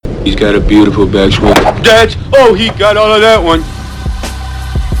He's got a beautiful backswing. He got all of that one.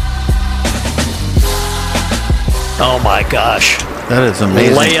 Oh my gosh. That is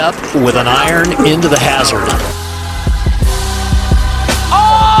amazing. Layup with an iron into the hazard.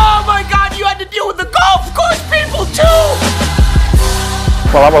 Oh my God, you had to deal with the golf course people too!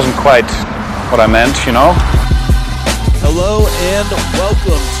 Well, that wasn't quite what I meant, you know. Hello and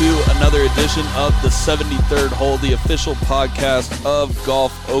welcome to another edition of the 73rd Hole, the official podcast of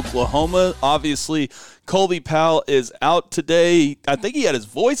Golf Oklahoma. Obviously, Colby Powell is out today. I think he had his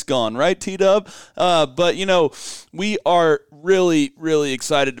voice gone, right, T-Dub? But, you know, we are really, really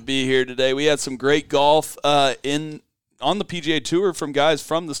excited to be here today. We had some great golf on the PGA Tour from guys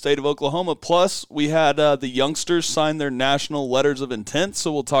from the state of Oklahoma. Plus, we had the youngsters sign their national letters of intent,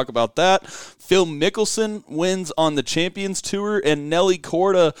 so we'll talk about that. Phil Mickelson wins on the Champions Tour, and Nelly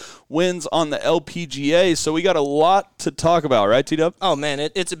Korda wins on the LPGA. So we got a lot to talk about, right, T-Dub? Oh, man,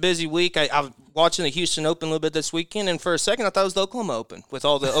 it's a busy week. I was watching the Houston Open a little bit this weekend, and for a second I thought it was the Oklahoma Open with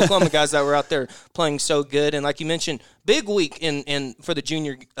all the Oklahoma guys that were out there playing so good. And like you mentioned, big week in for the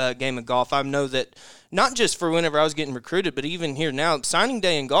junior game of golf. I know that not just for whenever I was getting recruited, but even here now, signing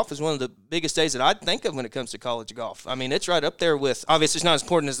day in golf is one of the biggest days that I'd think of when it comes to college golf. I mean, it's right up there with, obviously it's not as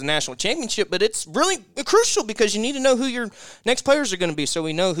important as the national championship, but it's really crucial because you need to know who your next players are going to be so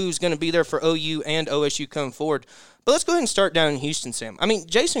we know who's going to be there for OU and OSU coming forward. But let's go ahead and start down in Houston, Sam. I mean,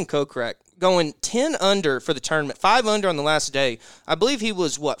 Jason Kokrak going 10 under for the tournament, 5 under on the last day. I believe he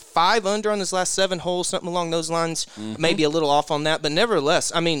was, 5 under on his last 7 holes, something along those lines. Maybe a little off on that, but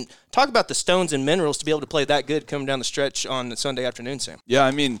nevertheless, I mean, talk about the stones and minerals to be able to play that good coming down the stretch on the Sunday afternoon, Sam. Yeah,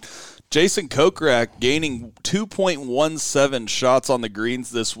 I mean, Jason Kokrak gaining 2.17 shots on the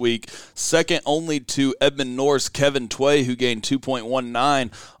greens this week, second only to Edmund North's Kevin Tway, who gained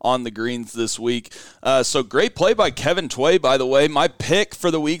 2.19 on the greens this week. So great play by Kevin Tway, by the way. My pick for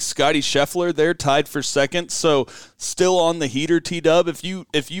the week, Scotty Scheffler, there tied for second. So still on the heater, T-Dub.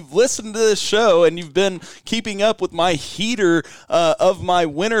 If you've listened to this show and you've been keeping up with my heater of my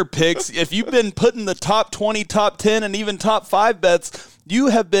winner picks, if you've been putting the top 20, top 10, and even top 5 bets, you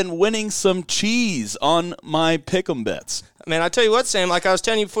have been winning some cheese on my pick'em bets. Man, I tell you what, Sam, like I was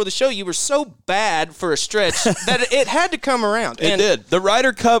telling you before the show, you were so bad for a stretch that it had to come around. It did. The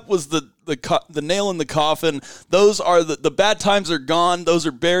Ryder Cup was the nail in the coffin. Those are the bad times are gone. Those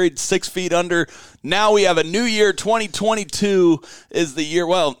are buried 6 feet under. Now we have a new year. 2022 is the year.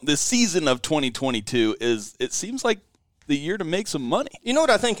 Well, the season of 2022 is, it seems like, the year to make some money. You know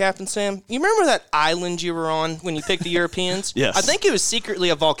what I think happened, Sam? You remember that island you were on when you picked the Europeans? Yes. I think it was secretly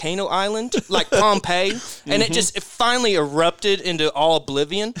a volcano island, like Pompeii, and it finally erupted into all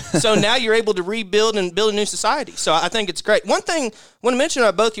oblivion. So now you're able to rebuild and build a new society. So I think it's great. One thing I want to mention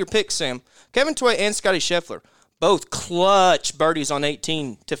about both your picks, Sam, Kevin Tway and Scotty Scheffler, both clutch birdies on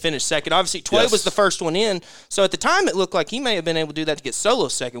 18 to finish second. Obviously, Tway was the first one in, so at the time it looked like he may have been able to do that to get solo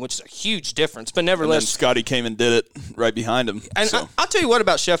second, which is a huge difference. But nevertheless, and then Scotty came and did it right behind him. And so. I'll tell you what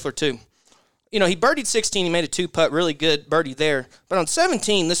about Scheffler, too. You know, he birdied 16. He made a 2-putt, really good birdie there. But on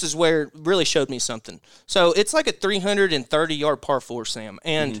 17, this is where it really showed me something. So it's like a 330-yard par 4, Sam,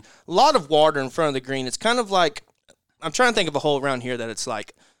 and a lot of water in front of the green. It's kind of like, I'm trying to think of a hole around here that it's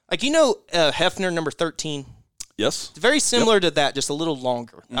like you know Hefner, number 13? Yes. It's very similar to that, just a little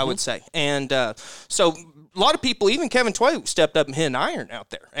longer, I would say. And so a lot of people, even Kevin Tway, stepped up and hit an iron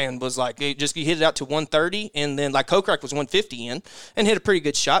out there and was like, he hit it out to 130, and then like Kokrak was 150 in and hit a pretty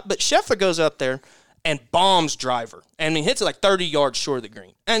good shot. But Scheffler goes up there and bombs driver. And he hits it like 30 yards short of the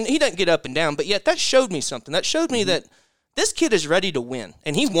green. And he doesn't get up and down, but yet that showed me something. That showed me that this kid is ready to win,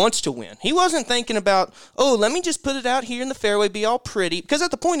 and he wants to win. He wasn't thinking about, let me just put it out here in the fairway, be all pretty. Because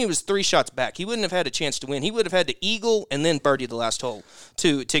at the point he was 3 shots back. He wouldn't have had a chance to win. He would have had to eagle and then birdie the last hole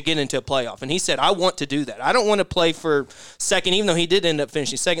to get into a playoff. And he said, I want to do that. I don't want to play for second, even though he did end up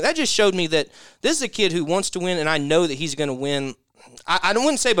finishing second. That just showed me that this is a kid who wants to win, and I know that he's going to win. I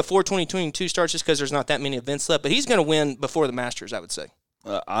wouldn't say before 2022 starts just because there's not that many events left, but he's going to win before the Masters, I would say.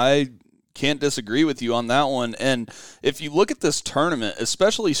 I can't disagree with you on that one. And if you look at this tournament,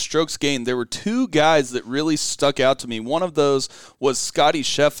 especially strokes gained, there were 2 guys that really stuck out to me. One of those was Scotty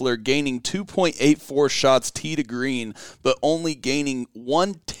Scheffler gaining 2.84 shots tee to green, but only gaining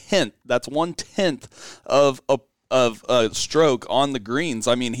 1/10. That's 1/10 of a stroke on the greens.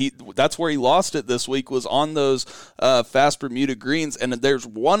 I mean, that's where he lost it this week, was on those fast Bermuda greens. And there's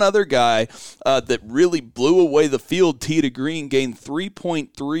one other guy that really blew away the field tee to green, gained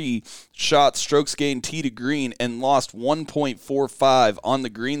 3.3 shots, strokes gained tee to green, and lost 1.45 on the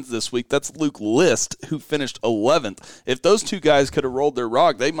greens this week. That's Luke List, who finished 11th. If those 2 guys could have rolled their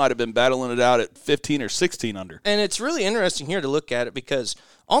rock, they might have been battling it out at 15 or 16 under. And it's really interesting here to look at it because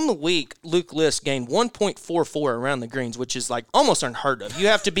On the week, Luke List gained 1.44 around the greens, which is like almost unheard of. You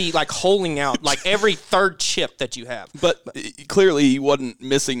have to be like holing out like every third chip that you have. But clearly he wasn't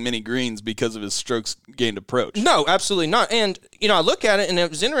missing many greens because of his strokes gained approach. No, absolutely not. And, I look at it, and it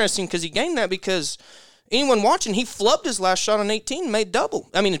was interesting because he gained that because anyone watching, he flubbed his last shot on 18 and made double.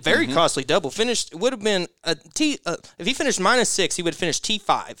 I mean, a very costly double. Finished, would have been if he finished -6, he would have finished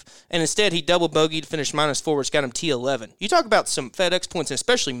T5. And instead, he double bogeyed, finished -4, which got him T11. You talk about some FedEx points, and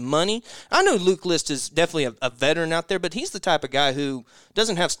especially money. I know Luke List is definitely a veteran out there, but he's the type of guy who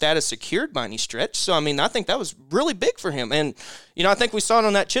doesn't have status secured by any stretch. So, I mean, I think that was really big for him. And, I think we saw it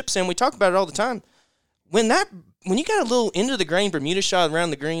on that chip, Sam. We talk about it all the time. When you got a little into the grain Bermuda shot around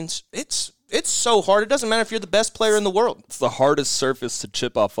the greens, it's so hard. It doesn't matter if you're the best player in the world. It's the hardest surface to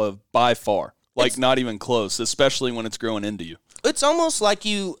chip off of by far. Like, not even close, especially when it's growing into you. It's almost like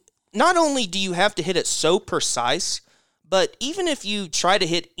not only do you have to hit it so precise, but even if you try to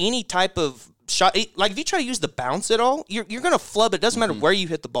hit any type of shot, like if you try to use the bounce at all, you're going to flub it. It doesn't matter where you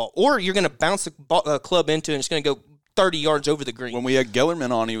hit the ball. Or you're going to bounce the club into it, and it's going to go 30 yards over the green. When we had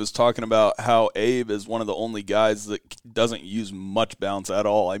Gellerman on, he was talking about how Abe is one of the only guys that doesn't use much bounce at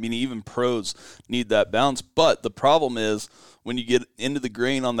all. I mean, even pros need that bounce. But the problem is when you get into the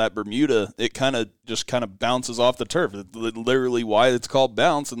grain on that Bermuda, it just bounces off the turf. It's literally why it's called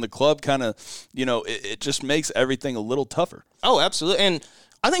bounce, and the club it just makes everything a little tougher. Oh, absolutely. And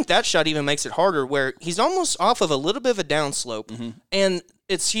I think that shot even makes it harder where he's almost off of a little bit of a downslope, and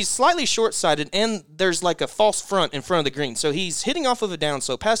he's slightly short-sighted, and there's like a false front in front of the green. So he's hitting off of a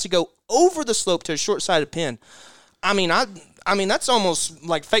downslope, has to go over the slope to a short-sighted pin. I mean, that's almost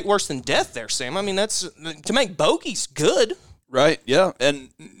like fate worse than death there, Sam. I mean, that's to make bogeys good. Right, yeah.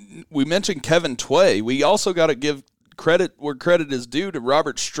 And we mentioned Kevin Tway. We also got to give credit where credit is due to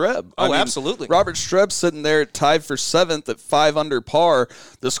Robert Streb. Absolutely. Robert Streb sitting there tied for 7th at 5 under par.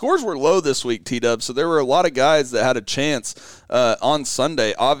 The scores were low this week, T-Dub, so there were a lot of guys that had a chance on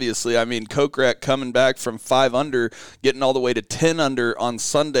Sunday, obviously. I mean, Kokrak coming back from 5 under, getting all the way to 10 under on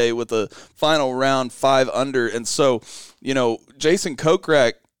Sunday with a final round 5 under. And so, Jason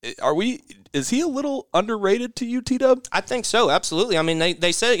Kokrak, is he a little underrated to you, T-Dub? I think so, absolutely. I mean,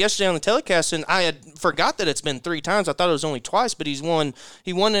 they said it yesterday on the telecast, and I had forgot that it's been 3 times. I thought it was only twice, but he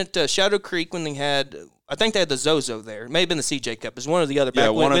won at Shadow Creek when they had, I think they had the Zozo there. It may have been the CJ Cup. It was one or the other.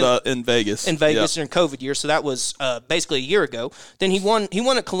 In Vegas. In Vegas during COVID year, so that was basically a year ago. Then he won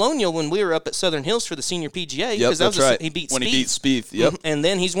at Colonial when we were up at Southern Hills for the Senior PGA. Yep, that's right. He beat Spieth. When he beat Spieth, yep. And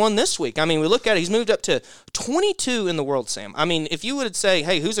then he's won this week. I mean, we look at it, he's moved up to 22 in the world, Sam. I mean, if you would say,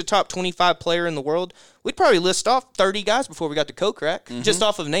 hey, who's a top 25 player in the world, we'd probably list off 30 guys before we got to Kokrak, just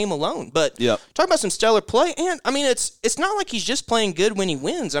off of name alone. But talk about some stellar play, and I mean, it's not like he's just playing good when he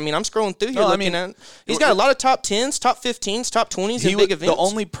wins. I mean, I'm scrolling through here looking at he's got a lot of top 10s, top 15s, top 20s in big events.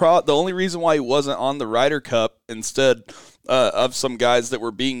 The only reason why he wasn't on the Ryder Cup instead of some guys that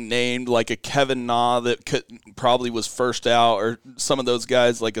were being named, like a Kevin Na that probably was first out, or some of those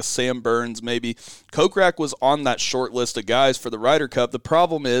guys like a Sam Burns maybe. Kokrak was on that short list of guys for the Ryder Cup. The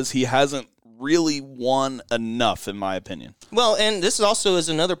problem is he hasn't really won enough, in my opinion. Well, and this also is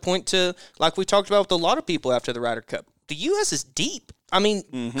another point to, like we talked about with a lot of people after the Ryder Cup. The U.S. is deep. I mean,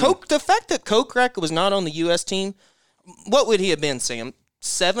 the fact that Kokrak was not on the U.S. team, what would he have been, Sam?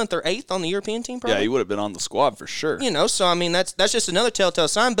 7th or 8th on the European team, probably? Yeah, he would have been on the squad for sure. So, I mean, that's just another telltale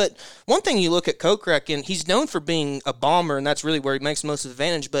sign. But one thing you look at Kokrak, and he's known for being a bomber, and that's really where he makes most of the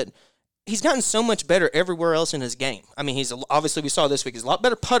advantage, but he's gotten so much better everywhere else in his game. I mean, obviously we saw this week, he's a lot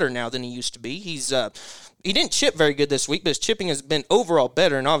better putter now than he used to be. He didn't chip very good this week, but his chipping has been overall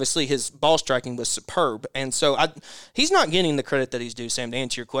better, and obviously his ball striking was superb. And so he's not getting the credit that he's due, Sam, to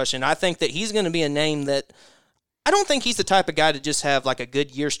answer your question. I think that he's going to be a name that I don't think he's the type of guy to just have like a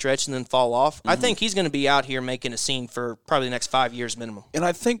good year stretch and then fall off. I think he's going to be out here making a scene for probably the next 5 years minimum. And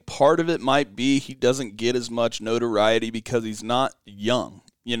I think part of it might be he doesn't get as much notoriety because he's not young.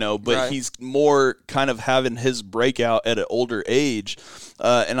 But he's more kind of having his breakout at an older age.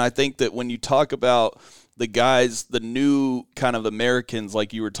 And I think that when you talk about the guys, the new kind of Americans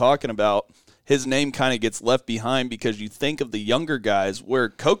like you were talking about, his name kind of gets left behind because you think of the younger guys where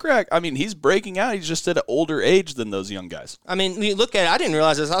Kokrak, I mean, he's breaking out. He's just at an older age than those young guys. I mean, when you look at it, I didn't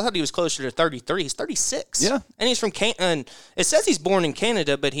realize this. I thought he was closer to 33. He's 36. Yeah. And he's from Canada. And it says he's born in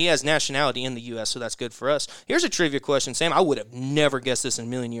Canada, but he has nationality in the U.S., so that's good for us. Here's a trivia question, Sam. I would have never guessed this in a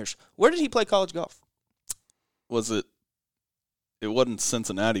million years. Where did he play college golf? It wasn't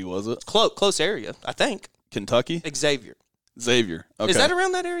Cincinnati, was it? It's close area, I think. Kentucky? Xavier. Okay. Is that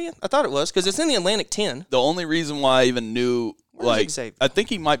around that area? I thought it was because it's in the Atlantic 10. The only reason why I even knew, I think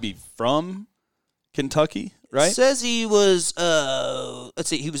he might be from Kentucky right? It says he was, let's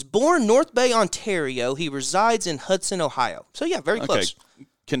see, he was born North Bay, Ontario. He resides in Hudson, Ohio. So, yeah, very close.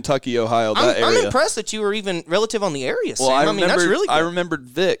 Kentucky, Ohio, that area. I'm impressed that you were even relative on the area, Sam. Well, I mean, that's really good. I remembered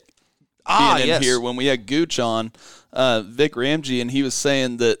Vic being in here when we had Gooch on, Vic Ramsey, and he was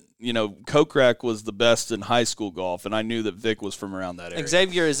saying that, Kokrak was the best in high school golf, and I knew that Vic was from around that area.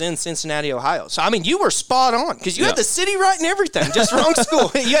 Xavier is in Cincinnati, Ohio. So, I mean, you were spot on because you had the city right and everything, just wrong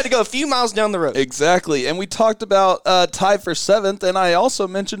school. You had to go a few miles down the road. Exactly. And we talked about tied for 7th, and I also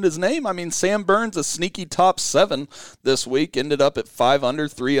mentioned his name. I mean, Sam Burns, a sneaky top 7 this week, ended up at 5 under,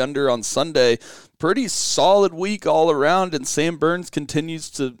 3 under on Sunday. Pretty solid week all around, and Sam Burns continues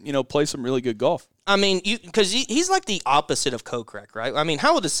to, play some really good golf. I mean, because he's like the opposite of Kokrak, right? I mean,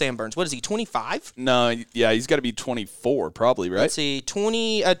 how old is Sam Burns? What is he, 25? No, yeah, he's got to be 24 probably, right? Let's see,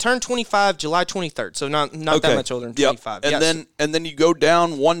 turned 25 July 23rd, so not that much older than 25. And then you go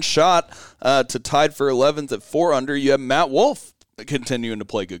down one shot to tied for 11th at 4 under. You have Matt Wolff continuing to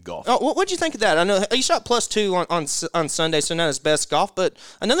play good golf. Oh, what'd you think of that? I know he shot +2 on Sunday, so not his best golf, but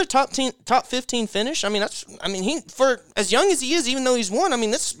another top 15 finish. I mean, he for as young as he is, even though he's won. I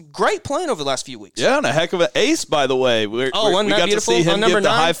mean, that's great playing over the last few weeks. Yeah, and a heck of an ace, by the way. We got to see him give the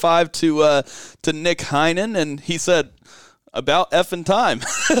high five to Nick Heinen, and he said, about effing time.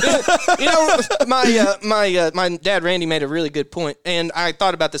 My dad Randy made a really good point, and I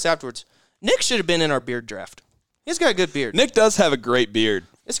thought about this afterwards. Nick should have been in our beard draft. He's got a good beard. Nick does have a great beard.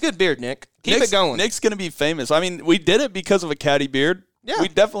 It's a good beard, Nick. Keep it going. Nick's going to be famous. I mean, we did it because of a caddy beard. Yeah. We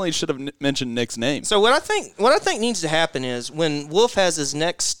definitely should have mentioned Nick's name. So what I think needs to happen is when Wolff has his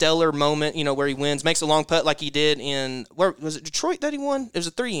next stellar moment, where he wins, makes a long putt like he did in, where was it, Detroit that he won? It was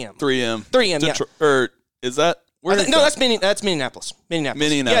a 3M. 3M, yeah. Or is that? That's Minneapolis. Yeah,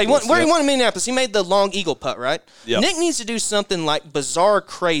 he won in Minneapolis. He made the long eagle putt, right? Yep. Nick needs to do something like bizarre,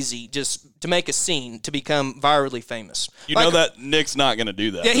 crazy, just to make a scene to become virally famous. You know that Nick's not going to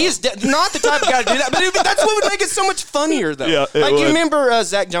do that. Yeah, he's not the type of guy to do that. But that's what would make it so much funnier, though. Yeah, you remember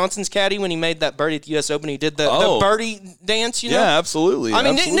Zach Johnson's caddy when he made that birdie at the U.S. Open? He did the birdie dance. Yeah, absolutely. I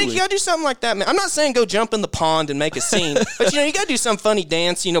mean, Nick, you got to do something like that, man. I'm not saying go jump in the pond and make a scene, but you got to do some funny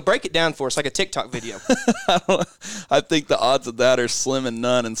dance. Break it down for us like a TikTok video. I think the odds of that are slim and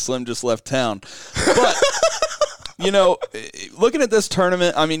none, and Slim just left town. But looking at this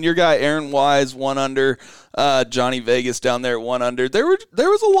tournament, I mean, your guy Aaron Wise 1 under, Johnny Vegas down there at 1 under. There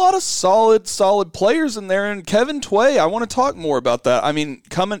was a lot of solid players in there, and Kevin Tway, I want to talk more about that. I mean,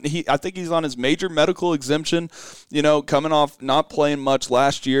 I think he's on his major medical exemption, coming off not playing much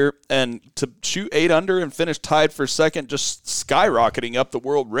last year, and to shoot 8 under and finish tied for second, just skyrocketing up the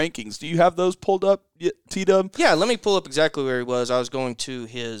world rankings. Do you have those pulled up yet, T-Dub? Yeah, let me pull up exactly where he was. I was going to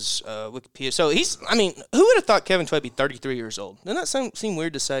his Wikipedia. So who would have thought Kevin Tway would be 33 years old? Doesn't that seem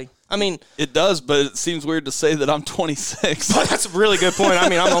weird to say? I mean, it does, but it seems weird to say that I'm 26. But that's a really good point. I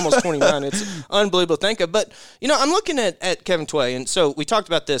mean, I'm almost 29. It's unbelievable to think of. But, I'm looking at Kevin Tway, and so we talked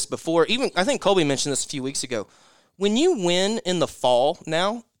about this before. Even I think Colby mentioned this a few weeks ago. When you win in the fall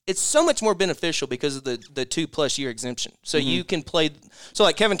now, it's so much more beneficial because of the 2+ year exemption. So you can play. So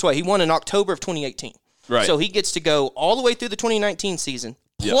like Kevin Tway, he won in October of 2018. Right. So he gets to go all the way through the 2019 season.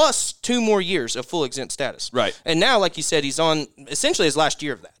 Plus 2 more years of full exempt status. Right. And now, like you said, he's on essentially his last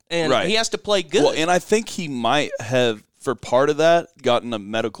year of that. And he has to play good. Well, and I think he might have, for part of that, gotten a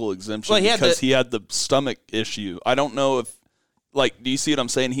medical exemption because he had the stomach issue. I don't know if, do you see what I'm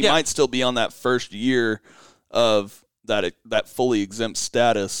saying? He might still be on that first year of that fully exempt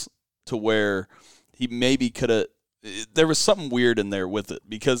status to where he maybe could have. There was something weird in there with it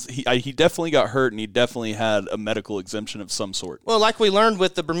because he definitely got hurt and he definitely had a medical exemption of some sort. Well, like we learned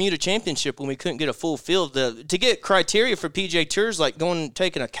with the Bermuda Championship when we couldn't get a full field, to get criteria for PGA Tours like going and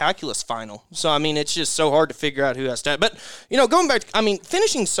taking a calculus final. So, I mean, it's just so hard to figure out who has to. But, going back,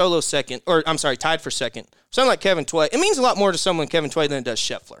 finishing tied for second, someone like Kevin Tway, it means a lot more to someone Kevin Tway than it does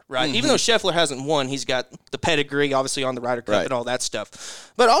Scheffler, right? Mm-hmm. Even though Scheffler hasn't won, he's got the pedigree, obviously, on the Ryder Cup and all that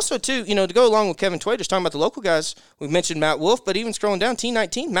stuff. But also, too, to go along with Kevin Tway, just talking about the local guys, we've mentioned Matt Wolff, but even scrolling down,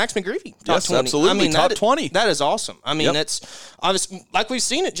 T19, Max McGreevy, top 20. Absolutely, top 20. That is awesome. I mean, that's obviously, like we've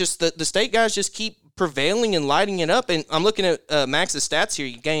seen it, just the state guys just keep prevailing and lighting it up. And I'm looking at Max's stats here.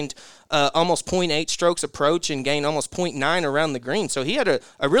 He gained almost 0.8 strokes approach and gained almost 0.9 around the green. So he had a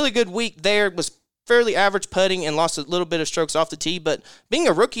really good week there, was fairly average putting and lost a little bit of strokes off the tee. But being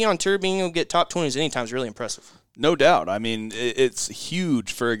a rookie on tour, being able to get top 20s anytime is really impressive. No doubt. I mean, it's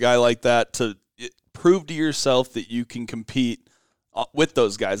huge for a guy like that to prove to yourself that you can compete with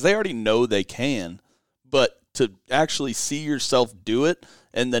those guys. They already know they can, but to actually see yourself do it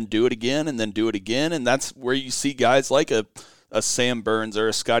and then do it again and then do it again, and that's where you see guys like a Sam Burns or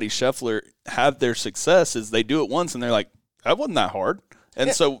a Scotty Scheffler have their success is they do it once and they're like, that wasn't that hard.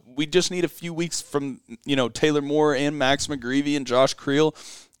 And so we just need a few weeks from, Taylor Moore and Max McGreevy and Josh Creel,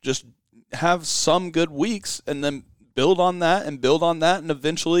 just have some good weeks and then build on that and build on that. And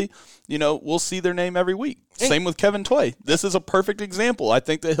eventually, we'll see their name every week. Same with Kevin Tway. This is a perfect example. I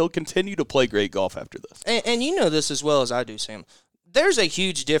think that he'll continue to play great golf after this. And you know this as well as I do, Sam. There's a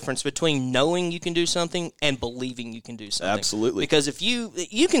huge difference between knowing you can do something and believing you can do something. Absolutely. Because if you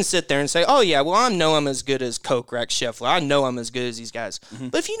can sit there and say, oh, yeah, well, I know I'm as good as Kokrak, Scheffler. I know I'm as good as these guys. Mm-hmm.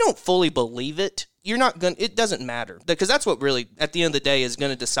 But if you don't fully believe it, you're not going to – it doesn't matter. Because that's what really, at the end of the day, is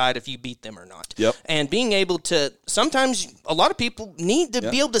going to decide if you beat them or not. Yep. And being able to – sometimes a lot of people need to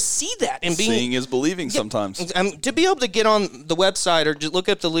be able to see that. And seeing is believing sometimes. To be able to get on the website or just look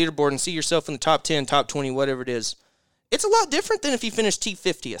up the leaderboard and see yourself in the top 10, top 20, whatever it is, it's a lot different than if you finish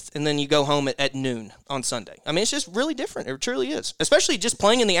T50th and then you go home at noon on Sunday. I mean, it's just really different. It truly is. Especially just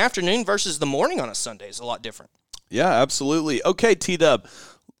playing in the afternoon versus the morning on a Sunday is a lot different. Yeah, absolutely. Okay, T-Dub,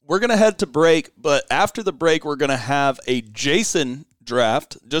 we're going to head to break, but after the break, we're going to have a Jason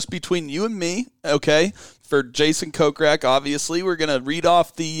draft just between you and me, okay? For Jason Kokrak, obviously. We're going to read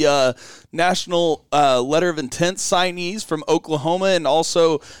off the national letter of intent signees from Oklahoma and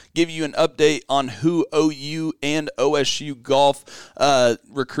also give you an update on who OU and OSU golf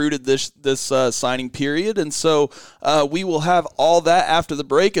recruited this signing period. And so we will have all that after the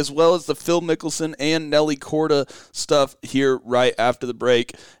break, as well as the Phil Mickelson and Nelly Korda stuff here right after the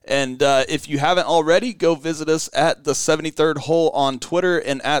break. And if you haven't already, go visit us at the 73rd Hole on Twitter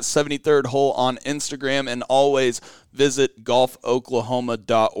and at 73rd Hole on Instagram. And always visit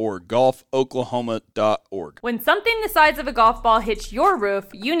golfoklahoma.org. Golfoklahoma.org. When something the size of a golf ball hits your roof,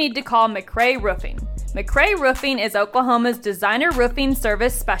 you need to call McRae Roofing. McRae Roofing is Oklahoma's designer roofing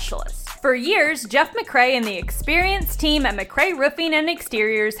service specialist. For years, Jeff McRae and the experienced team at McRae Roofing and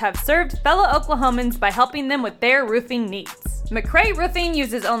Exteriors have served fellow Oklahomans by helping them with their roofing needs. McRae Roofing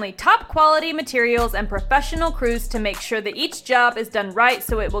uses only top quality materials and professional crews to make sure that each job is done right,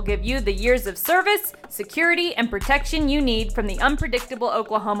 so it will give you the years of service, security, and protection you need from the unpredictable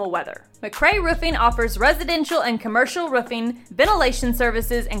Oklahoma weather. McRae Roofing offers residential and commercial roofing, ventilation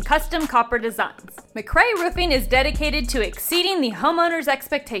services, and custom copper designs. McRae Roofing is dedicated to exceeding the homeowner's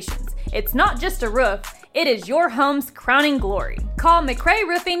expectations. It's not just a roof, it is your home's crowning glory. Call McRae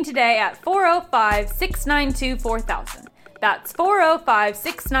Roofing today at 405-692-4000. That's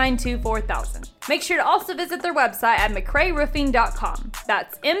 405-692-4000. Make sure to also visit their website at mcrayroofing.com.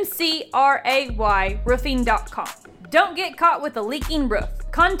 That's MCRAY roofing.com. Don't get caught with a leaking roof.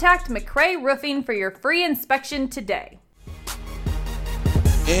 Contact McRae Roofing for your free inspection today.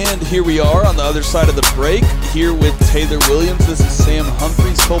 And here we are on the other side of the break, here with Taylor Williams. This is Sam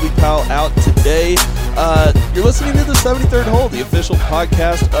Humphreys, Colby Powell out today. You're listening to the 73rd Hole, the official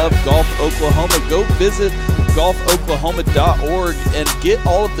podcast of Golf Oklahoma. Go visit golfoklahoma.org and get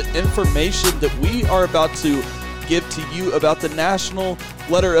all of the information that we are about to give to you about the national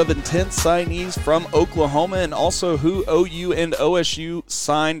letter of intent signees from Oklahoma and also who OU and OSU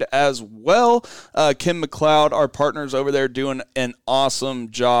signed as well. Kim McLeod, our partners over there, doing an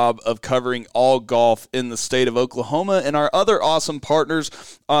awesome job of covering all golf in the state of Oklahoma. And our other awesome partners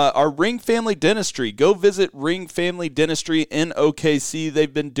are Ring Family Dentistry. Go visit Ring Family Dentistry in OKC.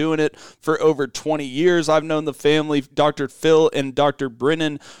 They've been doing it for over 20 years. I've known the family, Dr. Phil and Dr.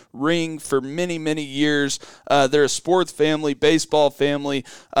 Brennan Ring, for many, many years. They're a sports family, baseball family.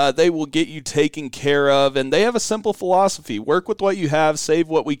 They will get you taken care of, and they have a simple philosophy: work with what you have, save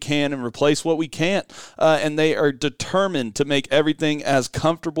what we can, and replace what we can't. And they are determined to make everything as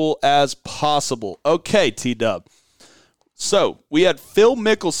comfortable as possible. Okay, T-Dub. So we had Phil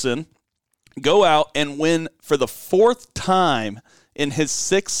Mickelson go out and win for the fourth time in his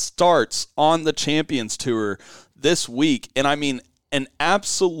 6 starts on the Champions Tour this week. And I mean, an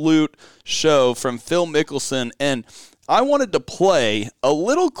absolute show from Phil Mickelson. And I wanted to play a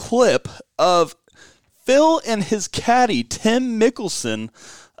little clip of Phil and his caddy, Tim Mickelson,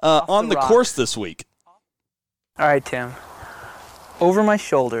 on the course this week. All right, Tim. Over my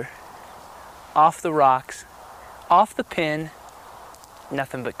shoulder, off the rocks, off the pin,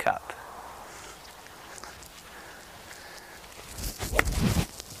 nothing but cup.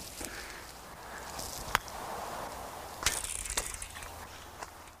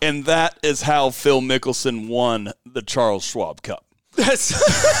 And that is how Phil Mickelson won the Charles Schwab Cup. That's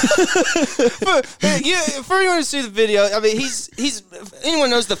but, yeah, for anyone to see the video, I mean, he's anyone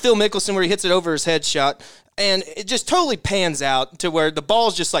knows the Phil Mickelson where he hits it over his head shot. And it just totally pans out to where the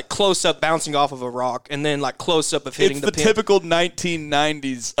ball's just like close up bouncing off of a rock and then like close up of hitting it's the the pin. typical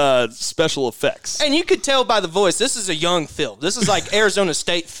 1990s special effects. And you could tell by the voice, this is a young Phil. This is like Arizona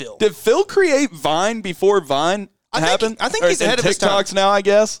State Phil. Did Phil create Vine before Vine happened? I think he's ahead of his time. TikToks now, I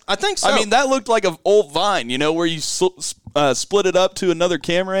guess. I think so. I mean, that looked like an old Vine, where you split it up to another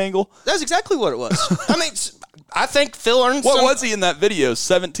camera angle. That's exactly what it was. I mean, I think Phil earned What was he in that video?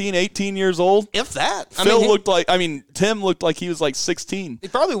 17, 18 years old? If that. Tim looked like he was like 16. He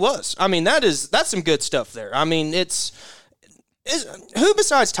probably was. I mean, that's some good stuff there. I mean, who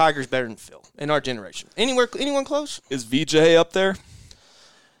besides Tiger's better than Phil in our generation? Anyone close? Is VJ up there?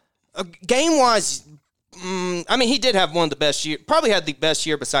 Game-wise, I mean, he did have one of the best years. Probably had the best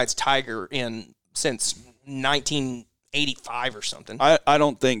year besides Tiger since 1985 or something. I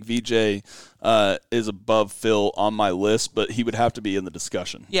don't think VJ is above Phil on my list, but he would have to be in the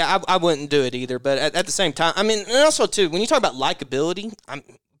discussion. Yeah, I wouldn't do it either. But at the same time, I mean, and also too, when you talk about likability,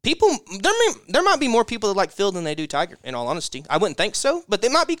 there might be more people that like Phil than they do Tiger. In all honesty, I wouldn't think so, but they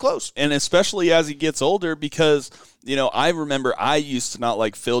might be close. And especially as he gets older, because I remember I used to not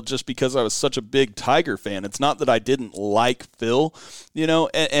like Phil just because I was such a big Tiger fan. It's not that I didn't like Phil,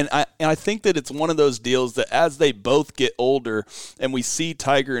 and I think that it's one of those deals that as they both get older and we see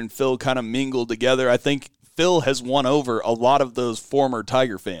Tiger and Phil kind of mingle together, I think Phil has won over a lot of those former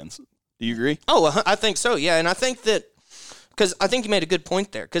Tiger fans. Do you agree? Oh, I think so, yeah. And I think that, because I think you made a good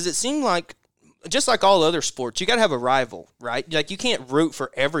point there, because it seemed like, just like all other sports, you got to have a rival, right? Like, you can't root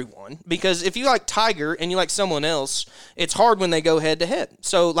for everyone, because if you like Tiger and you like someone else, it's hard when they go head-to-head.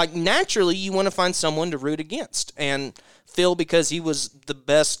 So, like, naturally, you want to find someone to root against. And Phil, because he was the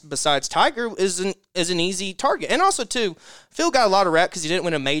best besides Tiger, is an easy target. And also, too, Phil got a lot of rap because he didn't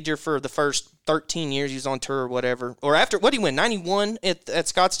win a major for the first 13 years he was on tour or whatever. Or after, what did he win? 91 at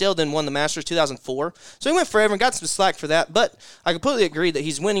Scottsdale, then won the Masters 2004. So he went forever and got some slack for that. But I completely agree that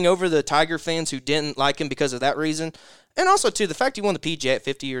he's winning over the Tiger fans who didn't like him because of that reason. And also, too, the fact he won the PGA at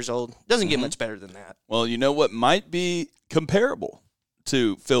 50 years old doesn't get much better than that. Well, you know what might be comparable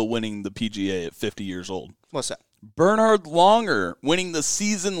to Phil winning the PGA at 50 years old? What's that? Bernhard Langer winning the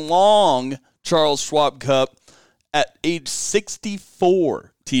season-long Charles Schwab Cup at age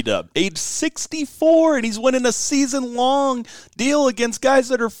 64, T-Dub. Age 64, and he's winning a season-long deal against guys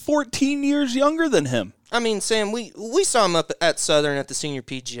that are 14 years younger than him. I mean, Sam, we saw him up at Southern at the Senior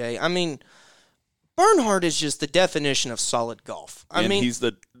PGA. I mean, Bernhard is just the definition of solid golf. I mean, he's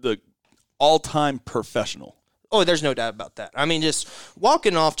the all-time professional. Oh, there's no doubt about that. I mean, just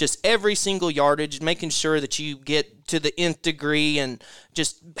walking off just every single yardage, making sure that you get to the nth degree and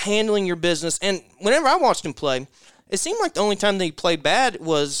just handling your business. And whenever I watched him play, it seemed like the only time that he played bad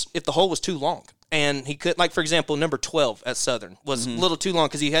was if the hole was too long. And he could, like, for example, number 12 at Southern was a little too long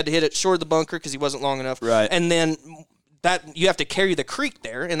because he had to hit it short of the bunker because he wasn't long enough. Right. And then that you have to carry the creek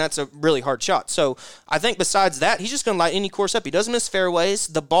there, and that's a really hard shot. So I think besides that, he's just going to light any course up. He doesn't miss fairways.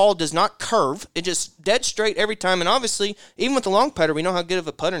 The ball does not curve. It just dead straight every time. And obviously, even with the long putter, we know how good of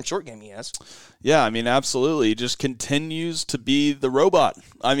a putter and short game he has. Yeah, I mean, absolutely. He just continues to be the robot.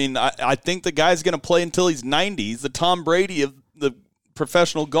 I mean, I think the guy's going to play until he's 90. He's the Tom Brady of the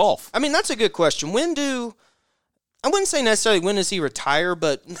professional golf. I mean, that's a good question. I wouldn't say necessarily when does he retire,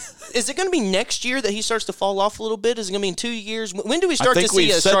 but is it going to be next year that he starts to fall off a little bit? Is it going to be in 2 years? When do we start to see? I think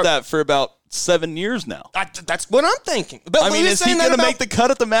we've said that for about 7 years now. That's what I'm thinking. But I mean, is he going to make the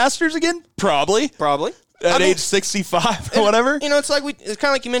cut at the Masters again? Probably. At age 65 or whatever. It's like it's kind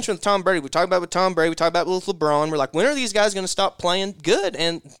of like you mentioned with Tom Brady. We talk about it with Tom Brady. We talk about it with LeBron. We're like, when are these guys going to stop playing good?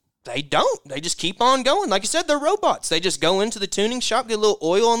 And they don't. They just keep on going. Like you said, they're robots. They just go into the tuning shop, get a little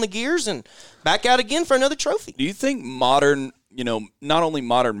oil on the gears, and back out again for another trophy. Do you think modern, not only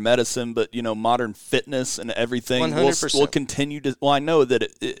modern medicine, but, modern fitness and everything 100%. will continue to, well, I know that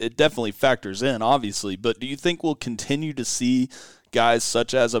it definitely factors in, obviously, but do you think we'll continue to see guys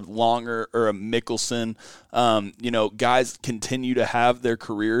such as a Longer or a Mickelson, guys continue to have their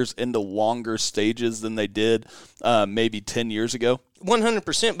careers into longer stages than they did maybe 10 years ago?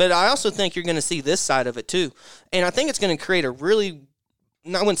 100%, but I also think you're going to see this side of it too. And I think it's going to create a really,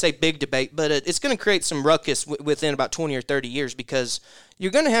 I wouldn't say big debate, but it's going to create some ruckus within about 20 or 30 years because you're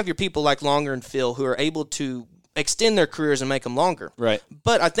going to have your people like Longer and Phil who are able to extend their careers and make them longer. Right.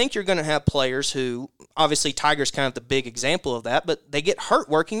 But I think you're going to have players who, obviously Tiger's kind of the big example of that, but they get hurt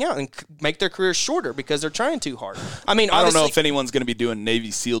working out and make their careers shorter because they're trying too hard. I mean, I don't know if anyone's going to be doing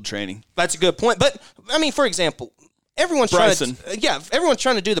Navy SEAL training. That's a good point. But, I mean, for example, everyone's Bryson. everyone's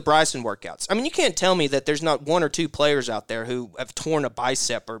trying to do the Bryson workouts. I mean, you can't tell me that there's not one or two players out there who have torn a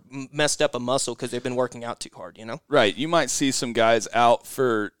bicep or messed up a muscle because they've been working out too hard, you know? Right. You might see some guys out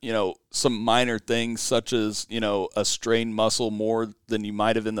for, some minor things such as, a strained muscle more than you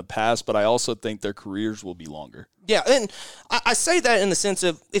might have in the past, but I also think their careers will be longer. Yeah, and I say that in the sense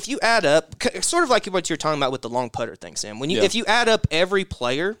of if you add up, sort of like what you're talking about with the long putter thing, Sam. If you add up every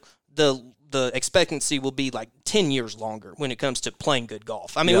player, the expectancy will be like 10 years longer when it comes to playing good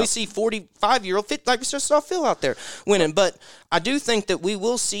golf. I mean, we see 45-year-old, like we just saw Phil out there winning, but I do think that we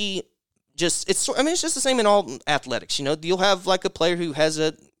will see it's just the same in all athletics. You'll have like a player who has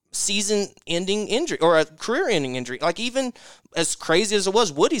a season-ending injury or a career-ending injury. Like even as crazy as it was,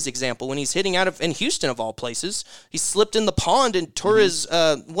 Woody's example, when he's hitting in Houston of all places, he slipped in the pond and tore his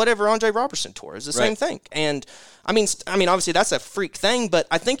whatever Andre Robertson tore. It's the same thing. And I mean, obviously that's a freak thing, but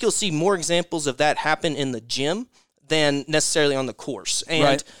I think you'll see more examples of that happen in the gym than necessarily on the course.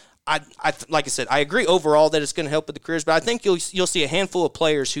 And I like I said, I agree overall that it's going to help with the careers, but I think you'll see a handful of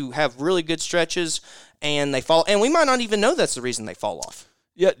players who have really good stretches and they fall, and we might not even know that's the reason they fall off.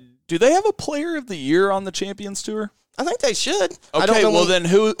 Yeah. Do they have a player of the year on the Champions Tour? I think they should. Okay, well then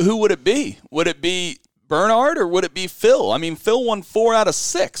who would it be? Would it be Bernhard or would it be Phil? I mean, Phil won 4 out of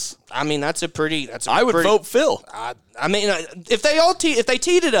 6. I mean, I would vote Phil. I mean, if they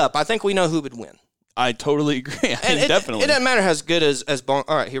teed it up, I think we know who would win. I totally agree. Definitely. It doesn't matter how good as all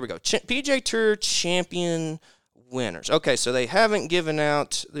right, here we go. PGA Tour champion winners. Okay, so they haven't given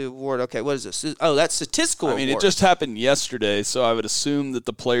out the award. Okay, what is this? Oh, that's statistical award. It just happened yesterday, so I would assume that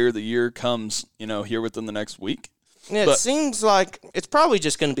the player of the year comes, here within the next week. Yeah, it seems like it's probably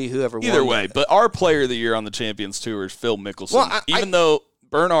just going to be whoever won. Either way, but our player of the year on the Champions Tour is Phil Mickelson. Well, even though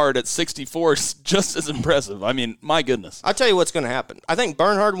Bernhard at 64 is just as impressive. I mean, my goodness. I'll tell you what's going to happen. I think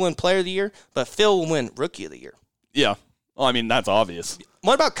Bernhard will win player of the year, but Phil will win rookie of the year. Yeah. Well, I mean, that's obvious.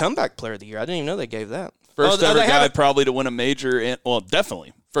 What about comeback player of the year? I didn't even know they gave that. First ever guy probably to win a major,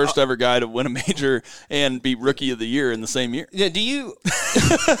 definitely. First ever guy to win a major and be rookie of the year in the same year. Yeah, do you for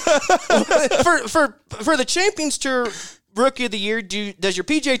the Champions Tour rookie of the year, does your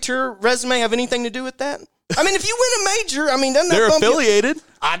PGA Tour resume have anything to do with that? I mean, if you win a major, I mean, doesn't that they're affiliated?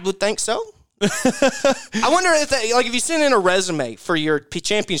 I would think so. I wonder if you send in a resume for your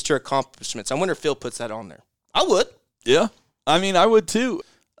Champions Tour accomplishments, I wonder if Phil puts that on there. I would. Yeah. I mean, I would too.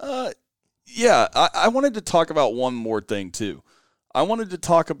 Yeah, I wanted to talk about one more thing, too. I wanted to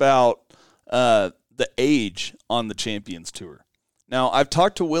talk about the age on the Champions Tour. Now, I've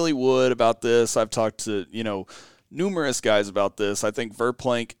talked to Willie Wood about this. I've talked to, numerous guys about this. I think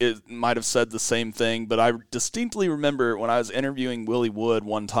Verplank might have said the same thing, but I distinctly remember when I was interviewing Willie Wood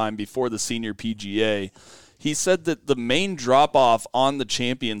one time before the Senior PGA, he said that the main drop-off on the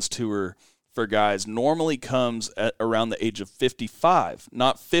Champions Tour for guys normally comes at around the age of 55,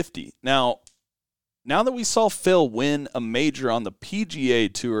 not 50. Now that we saw Phil win a major on the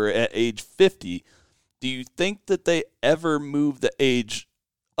PGA Tour at age 50, do you think that they ever move the age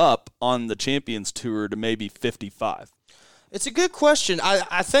up on the Champions Tour to maybe 55? It's a good question.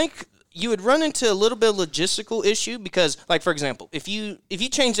 I think you would run into a little bit of logistical issue because, like, for example, if you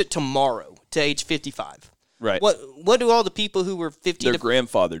change it tomorrow to age 55, right? What do all the people who were 50? They're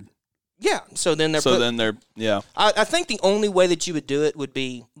grandfathered. Yeah, so then they're. Yeah. I think the only way that you would do it would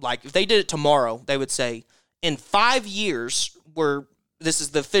be like if they did it tomorrow, they would say in 5 years this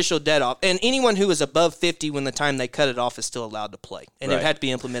is the official dead off, and anyone who is above 50 when the time they cut it off is still allowed to play, and it had to be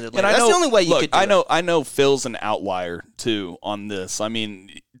implemented later. That's the only way you could do it. I know Phil's an outlier too on this. I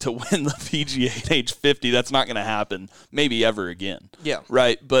mean, to win the PGA at age 50, that's not going to happen, maybe ever again. Yeah.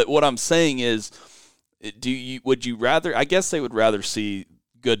 Right. But what I'm saying is, would you rather? I guess they would rather see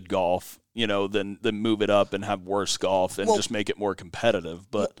good golf, than move it up and have worse golf and just make it more competitive.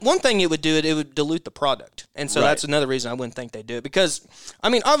 But one thing it would dilute the product. And so that's another reason I wouldn't think they do it. Because, I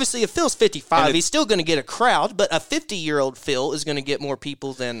mean, obviously if Phil's 55, he's still going to get a crowd, but a 50-year-old Phil is going to get more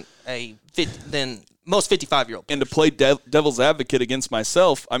people than most 55-year-old players. And to play devil's advocate against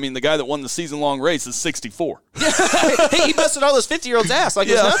myself, I mean, the guy that won the season-long race is 64. He busted all those 50-year-olds' ass like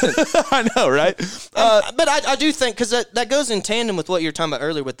it's nothing. I know, right? But I do think, because that goes in tandem with what you were talking about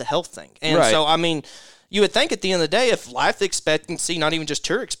earlier with the health thing. And so, I mean, you would think at the end of the day, if life expectancy, not even just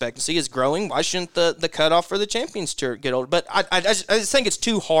tour expectancy, is growing, why shouldn't the cutoff for the Champions Tour get older? But I just think it's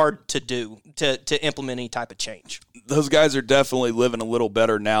too hard to do to implement any type of change. Those guys are definitely living a little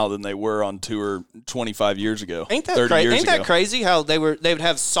better now than they were on tour 25 years ago. Ain't that crazy how they would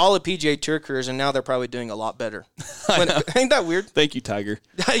have solid PGA Tour careers and now they're probably doing a lot better? Ain't that weird? Thank you, Tiger.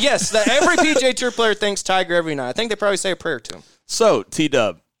 Yes, every PGA Tour player thanks Tiger every night. I think they probably say a prayer to him. So,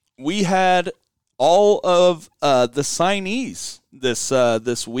 T-Dub, we had all of the signees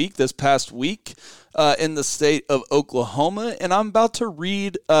this past week in the state of Oklahoma, and I'm about to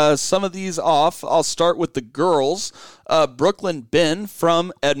read some of these off. I'll start with the girls. Brooklyn Ben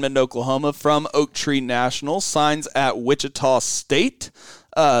from Edmond, Oklahoma, from Oak Tree National, signs at Wichita State.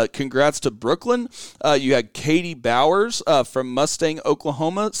 Congrats to Brooklyn. You had Katie Bowers from Mustang,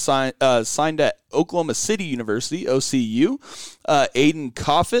 Oklahoma, signed at Oklahoma City University, OCU. Aiden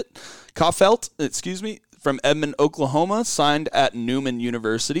Koffelt, from Edmond, Oklahoma, signed at Newman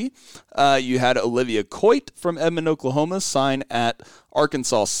University. You had Olivia Coit from Edmond, Oklahoma, signed at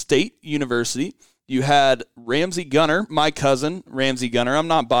Arkansas State University. You had Ramsey Gunner, my cousin, Ramsey Gunner. I'm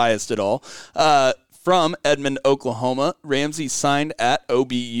not biased at all. From Edmond, Oklahoma. Ramsey signed at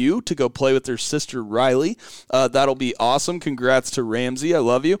OBU to go play with her sister Riley. That'll be awesome. Congrats to Ramsey. I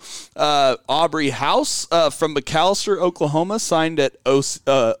love you. Aubrey House from McAllister, Oklahoma, signed at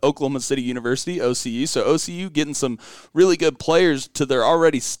Oklahoma City University, OCU. So OCU getting some really good players to their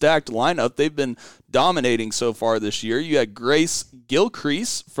already stacked lineup. They've been dominating so far this year. You had Grace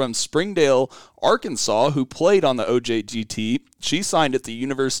Gilcrease from Springdale, Arkansas, who played on the OJGT. She signed at the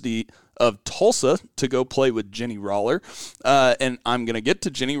University of Tulsa to go play with Jenny Roller. And I'm going to get to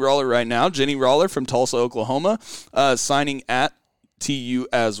Jenny Roller right now. Jenny Roller from Tulsa, Oklahoma, signing at TU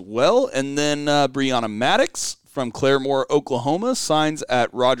as well. And then Brianna Maddox from Claremore, Oklahoma, signs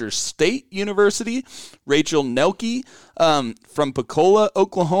at Rogers State University. Rachel Nelke from Pecola,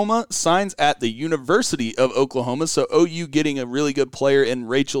 Oklahoma, signs at the University of Oklahoma. So OU getting a really good player in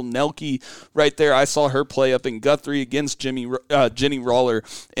Rachel Nelke right there. I saw her play up in Guthrie against Jenny Roller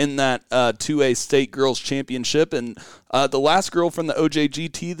in that 2A State Girls Championship. And the last girl from the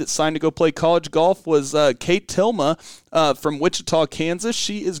OJGT that signed to go play college golf was Kate Tilma from Wichita, Kansas.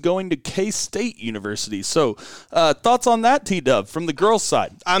 She is going to K-State University. So thoughts on that, T-Dub, from the girls'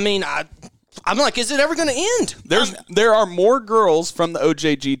 side? I mean, I'm like, is it ever going to end? There are more girls from the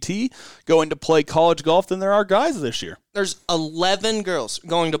OJGT going to play college golf than there are guys this year. There's 11 girls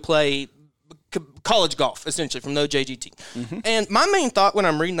going to play college golf, essentially, from the OJGT. Mm-hmm. And my main thought when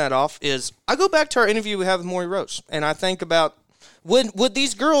I'm reading that off is I go back to our interview we have with Maury Rose, and I think about would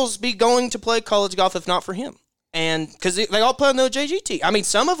these girls be going to play college golf if not for him? And because they all play on the OJGT. I mean,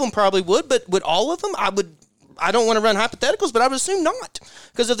 some of them probably would, but would all of them? I don't want to run hypotheticals, but I would assume not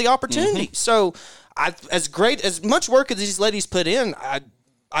because of the opportunity. Mm-hmm. So, as much work as these ladies put in,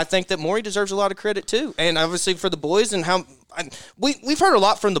 I think that Maury deserves a lot of credit too, and obviously for the boys and how we've heard a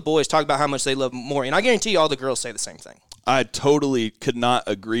lot from the boys talk about how much they love Maury, and I guarantee you all the girls say the same thing. I totally could not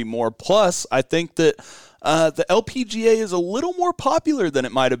agree more. Plus, I think that the LPGA is a little more popular than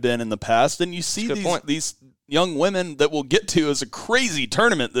it might have been in the past, and you see these young women that we'll get to as a crazy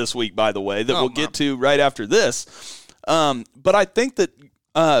tournament this week, by the way, that we'll get to right after this. But I think that,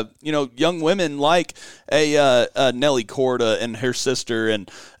 young women like a Nellie Corda and her sister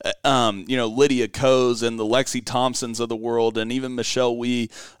and, Lydia Coes and the Lexi Thompsons of the world and even Michelle Wees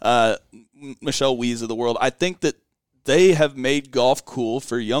of the world, I think that they have made golf cool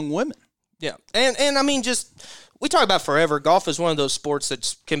for young women. Yeah. And I mean, we talk about forever. Golf is one of those sports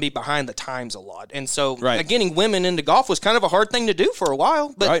that can be behind the times a lot. And so getting women into golf was kind of a hard thing to do for a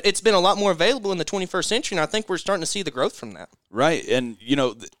while, but it's been a lot more available in the 21st century, and I think we're starting to see the growth from that. Right. And,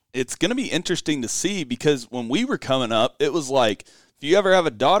 it's going to be interesting to see because when we were coming up, it was like, if you ever have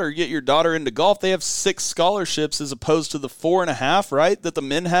a daughter, get your daughter into golf, they have 6 scholarships as opposed to the 4.5, right, that the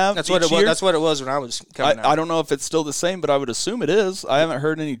men have. That's what it was. That's what it was when I was coming up. I don't know if it's still the same, but I would assume it is. I haven't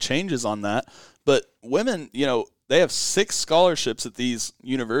heard any changes on that. But women, they have 6 scholarships at these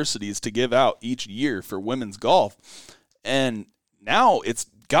universities to give out each year for women's golf. And now it's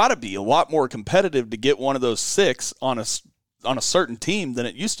got to be a lot more competitive to get one of those 6 on a certain team than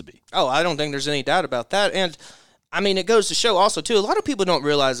it used to be. Oh, I don't think there's any doubt about that. And I mean, it goes to show also, too, a lot of people don't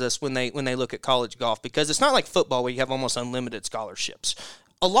realize this when they look at college golf because it's not like football where you have almost unlimited scholarships.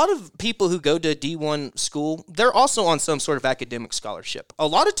 A lot of people who go to a D1 school, they're also on some sort of academic scholarship. A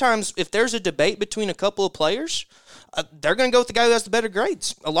lot of times, if there's a debate between a couple of players, they're going to go with the guy who has the better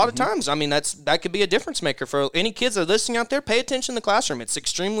grades. A lot of times. I mean, that could be a difference maker. For any kids that are listening out there, pay attention in the classroom. It's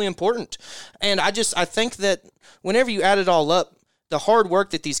extremely important. And I think that whenever you add it all up, the hard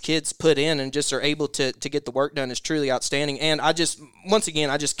work that these kids put in and just are able to get the work done is truly outstanding. And I just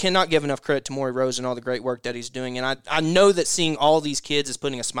cannot give enough credit to Maury Rose and all the great work that he's doing. And I know that seeing all these kids is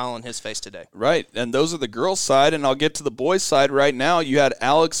putting a smile on his face today. Right. And those are the girls' side. And I'll get to the boys' side right now. You had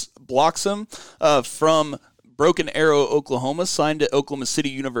Alex Bloxham from Broken Arrow, Oklahoma, signed at Oklahoma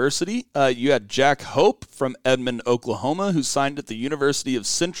City University. You had Jack Hope from Edmond, Oklahoma, who signed at the University of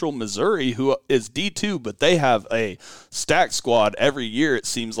Central Missouri, who is D2, but they have a stack squad every year, it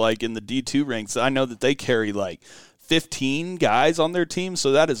seems like, in the D2 ranks. I know that they carry like 15 guys on their team,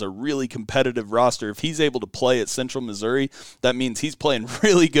 so that is a really competitive roster. If he's able to play at Central Missouri, that means he's playing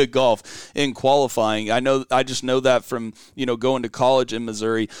really good golf in qualifying. I just know that from going to college in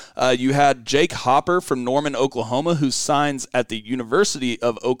Missouri. You had Jake Hopper from Norman, Oklahoma, who signs at the University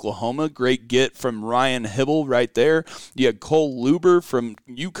of Oklahoma. Great get from Ryan Hibble right there. You had Cole Luber from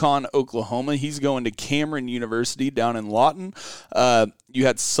Yukon, Oklahoma. He's going to Cameron University down in Lawton. You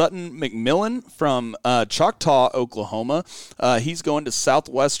had Sutton McMillan from Choctaw, Oklahoma. He's going to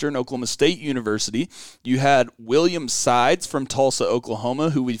Southwestern Oklahoma State University. You had William Sides from Tulsa,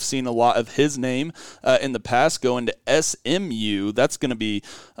 Oklahoma, who we've seen a lot of his name in the past, going to SMU. That's going to be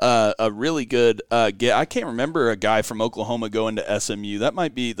a really good get. I can't remember a guy from Oklahoma going to SMU. That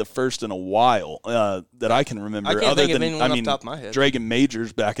might be the first in a while that I can remember. I can't think of anyone off the top of my head. Dragon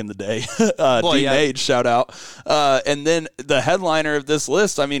Majors back in the day. D-Mage, shout out. And then the headliner of this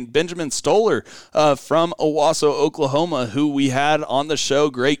list, Benjamin Stoller from Owasso, Oklahoma, who we had on the show.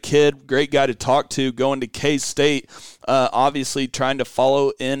 Great kid, great guy to talk to, going to K-State, obviously trying to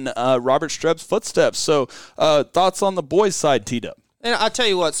follow in Robert Streb's footsteps. So thoughts on the boys' side, T-Dub? And I'll tell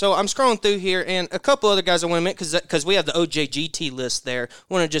you what, so I'm scrolling through here, and a couple other guys I want to mention, because we have the OJGT list there.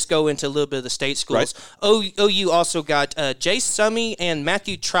 I want to just go into a little bit of the state schools. Right. OU also got Jay Summey and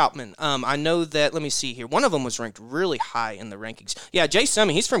Matthew Troutman. I know that, let me see here, one of them was ranked really high in the rankings. Yeah, Jay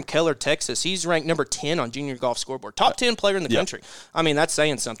Summey, he's from Keller, Texas. He's ranked number 10 on Junior Golf Scoreboard. Top 10 player in the country. That's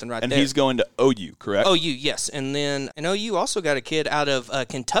saying something right there. And he's going to OU, correct? OU, yes. And then OU also got a kid out of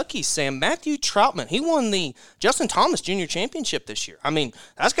Kentucky, Sam, Matthew Troutman. He won the Justin Thomas Junior Championship this year.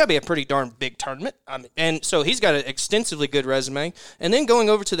 That's got to be a pretty darn big tournament. And so he's got an extensively good resume. And then going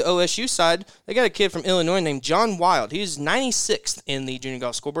over to the OSU side, they got a kid from Illinois named John Wild. He's 96th in the Junior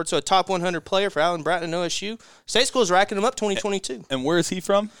Golf Scoreboard, so a top 100 player for Allen Bratton and OSU. State School's racking him up 2022. And where is he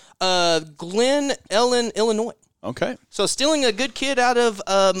from? Glen Ellen, Illinois. Okay. So stealing a good kid out of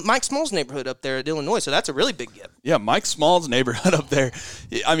Mike Small's neighborhood up there at Illinois, so that's a really big get. Yeah, Mike Small's neighborhood up there.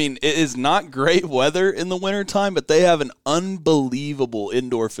 It is not great weather in the wintertime, but they have an unbelievable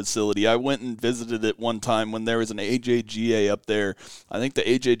indoor facility. I went and visited it one time when there was an AJGA up there. I think the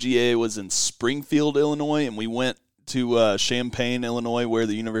AJGA was in Springfield, Illinois, and we went to Champaign, Illinois, where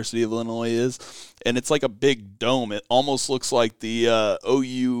the University of Illinois is, and it's like a big dome. It almost looks like the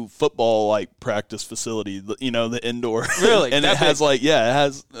OU football practice facility, the indoor. Really? And it has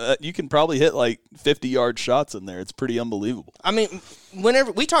you can probably hit 50-yard shots in there. It's pretty unbelievable.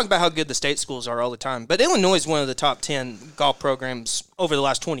 Whenever we talk about how good the state schools are all the time, but Illinois is one of the top 10 golf programs over the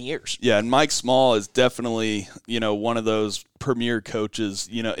last 20 years. Yeah, and Mike Small is definitely, one of those premier coaches.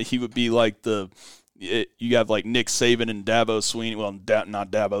 He would be like you have Nick Saban and Dabo Sweeney. Well,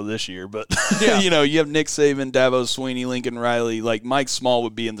 not Dabo this year, but yeah. You have Nick Saban, Dabo Sweeney, Lincoln Riley. Mike Small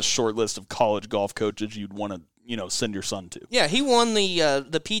would be in the short list of college golf coaches you'd want to send your son to. Yeah, he won the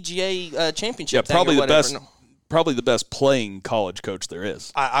PGA championship. Yeah, probably the best. Probably the best playing college coach there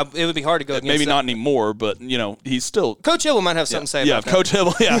is. It would be hard to go against Maybe that. not anymore, but, he's still... Coach Hibble might have something to say about that. Yeah, Coach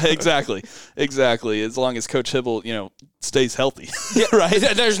Hibble, yeah, exactly. Exactly. As long as Coach Hibble, stays healthy, right?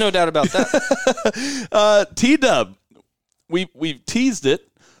 There's no doubt about that. T-Dub, we've teased it,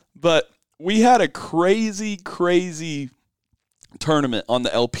 but we had a crazy tournament on the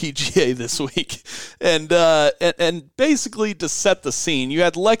LPGA this week, and basically to set the scene, you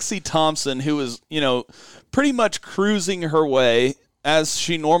had Lexi Thompson, who was pretty much cruising her way as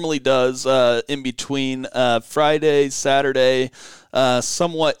she normally does in between Friday, Saturday,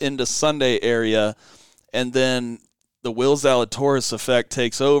 somewhat into Sunday area, and then the Will Zalatoris effect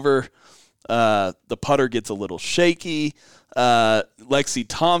takes over. The putter gets a little shaky. Lexi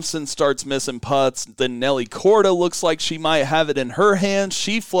Thompson starts missing putts. Then Nelly Korda looks like she might have it in her hands.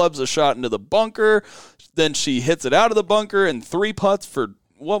 She flubs a shot into the bunker. Then she hits it out of the bunker and 3 putts for,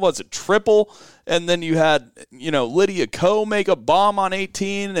 triple. And then you had, Lydia Ko make a bomb on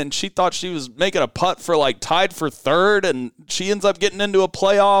 18, and she thought she was making a putt for tied for third, and she ends up getting into a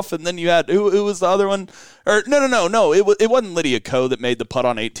playoff. And then you had, who was the other one? Or no. It wasn't Lydia Ko that made the putt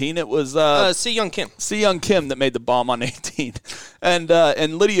on 18. It was Si Young Kim. Si Young Kim that made the bomb on 18. And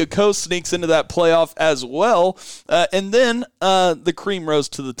Lydia Ko sneaks into that playoff as well. And then the cream rose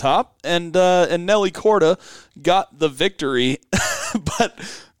to the top, and Nelly Korda got the victory. But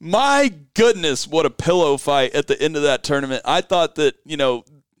my goodness, what a pillow fight at the end of that tournament. I thought that,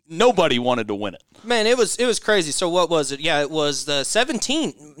 nobody wanted to win it. Man, it was crazy. So what was it? Yeah, it was the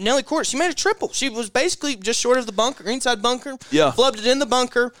 17. Nelly Court, she made a triple. She was basically just short of the bunker, inside bunker. Yeah. Flubbed it in the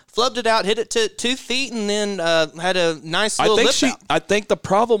bunker, flubbed it out, hit it to 2 feet, and then had a nice little lip out. I think the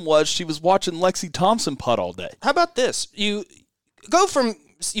problem was she was watching Lexi Thompson putt all day. How about this? You go from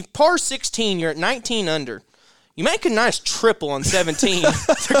par 16, you're at 19 under. You make a nice triple on 17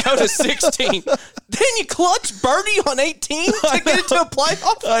 to go to 16. Then you clutch birdie on 18 to get into a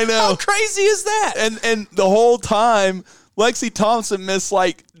playoff. I know. How crazy is that? And the whole time, Lexi Thompson missed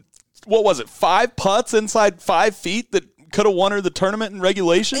 5 putts inside 5 feet that could have won her the tournament in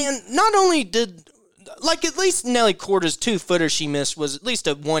regulation. And not only did, at least Nelly Court's 2-footer she missed was at least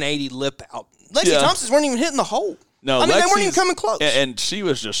a 180 lip out. Lexi Thompson's weren't even hitting the hole. No, they weren't even coming close. And she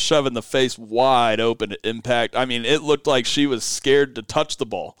was just shoving the face wide open at impact. I mean, it looked like she was scared to touch the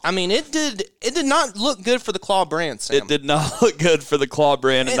ball. I mean, it did not look good for the Claw brand, Sam. It did not look good for the Claw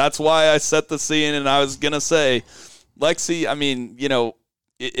brand, and that's why I set the scene, and I was going to say, Lexi, I mean,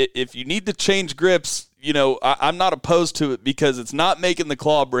 if you need to change grips, I'm not opposed to it because it's not making the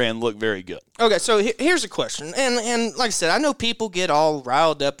Claw brand look very good. Okay, so here's a question. And like I said, I know people get all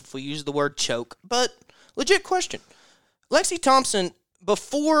riled up if we use the word choke, but legit question. Lexi Thompson,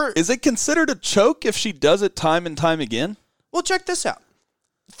 before... Is it considered a choke if she does it time and time again? Well, check this out.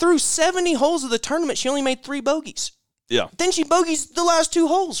 Through 70 holes of the tournament, she only made 3 bogeys. Yeah. Then she bogeys the last 2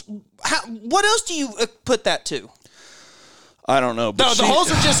 holes. What else do you put that to? I don't know. But the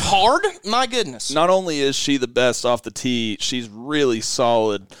holes are just hard? My goodness. Not only is she the best off the tee, she's really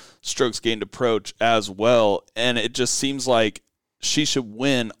solid strokes gained approach as well. And it just seems like she should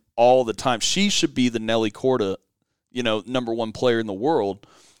win all the time. She should be the Nelly Corda, number 1 player in the world,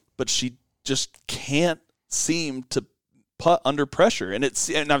 but she just can't seem to putt under pressure. And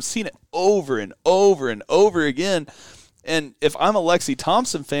I've seen it over and over and over again. And if I'm a Lexi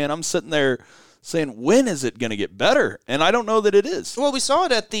Thompson fan, I'm sitting there saying, when is it going to get better? And I don't know that it is. Well, we saw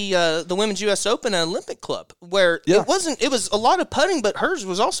it at the Women's U.S. Open at Olympic Club, where it was a lot of putting, but hers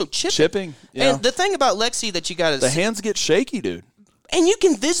was also chipping. Yeah. And the thing about Lexi that you got to the hands get shaky, dude. And you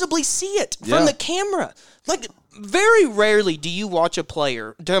can visibly see it from the camera. Very rarely do you watch a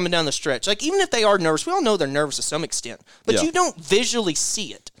player coming down the stretch. Even if they are nervous, we all know they're nervous to some extent, but you don't visually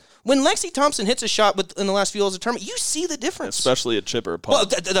see it. When Lexi Thompson hits a shot in the last few holes of the tournament, you see the difference. Especially a chip or a putt. Well,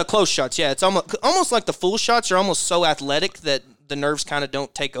 the close shots, yeah. It's almost like the full shots are almost so athletic that the nerves kind of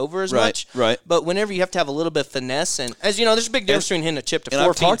don't take over as much. Right. But whenever you have to have a little bit of finesse, and as you know, there's a big difference between hitting a chip to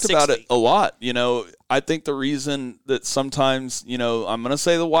 4 feet and 6 feet. And I've talked about it a lot. I think the reason that sometimes, I'm going to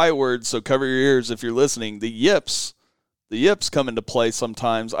say the Y word, so cover your ears if you're listening, the yips come into play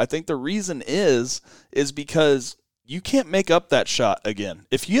sometimes. I think the reason is because you can't make up that shot again.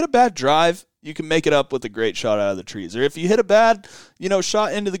 If you hit a bad drive, you can make it up with a great shot out of the trees. Or if you hit a bad,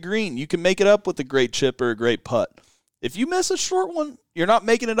 shot into the green, you can make it up with a great chip or a great putt. If you miss a short one, you're not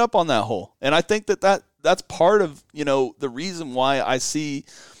making it up on that hole. And I think that's part of, the reason why I see,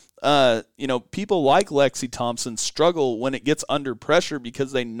 people like Lexi Thompson struggle when it gets under pressure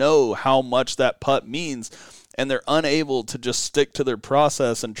because they know how much that putt means and they're unable to just stick to their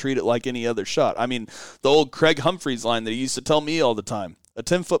process and treat it like any other shot. I mean, the old Craig Humphreys line that he used to tell me all the time, a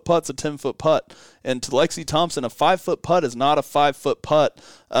 10-foot putt's a 10-foot putt. And to Lexi Thompson, a 5-foot putt is not a 5-foot putt,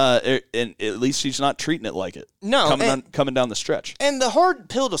 and at least she's not treating it like it. No. Coming down the stretch. And the hard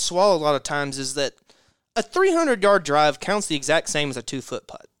pill to swallow a lot of times is that a 300-yard drive counts the exact same as a 2-foot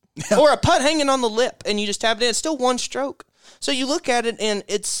putt. Or a putt hanging on the lip, and you just tap it in. It's still one stroke. So you look at it, and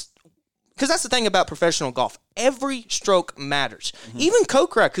it's... Because that's the thing about professional golf. Every stroke matters. Mm-hmm. Even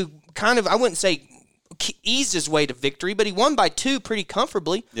Kokrak, who kind of, I wouldn't say eased his way to victory, but he won by 2 pretty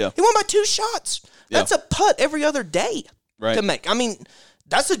comfortably. Yeah. He won by 2 shots. That's a putt every other day to make. I mean,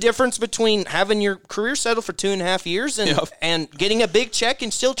 that's the difference between having your career settled for 2.5 years and getting a big check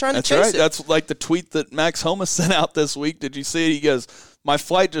and still trying to chase it. That's like the tweet that Max Homa sent out this week. Did you see it? He goes, my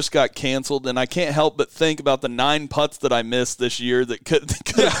flight just got canceled, and I can't help but think about the 9 putts that I missed this year that could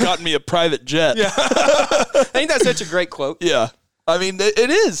have gotten me a private jet. Yeah. I think that's such a great quote. Yeah. I mean, it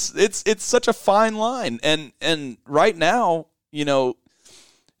is. It's such a fine line. And right now,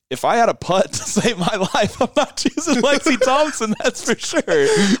 if I had a putt to save my life, I'm not choosing Lexi Thompson, that's for sure.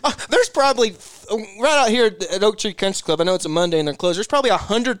 There's probably, right out here at Oak Tree Country Club, I know it's a Monday and they're closed, there's probably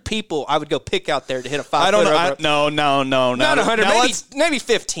 100 people I would go pick out there to hit a 5-footer. I don't know. No. Not 100, maybe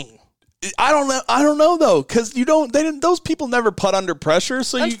 15. I don't know, though, because those people never putt under pressure.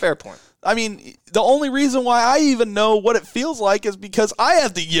 So that's a fair point. I mean, the only reason why I even know what it feels like is because I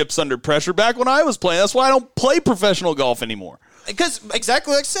had the yips under pressure back when I was playing. That's why I don't play professional golf anymore. Because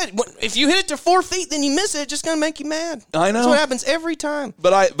exactly like I said, if you hit it to 4 feet, then you miss it. It's just going to make you mad. I know. That's what happens every time.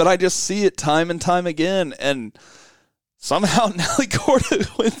 But I just see it time and time again, and somehow Nelly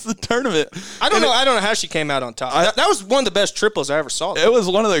Korda wins the tournament. I don't know how she came out on top. That was one of the best triples I ever saw. It was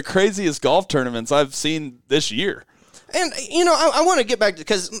one of the craziest golf tournaments I've seen this year. And, I want to get back to,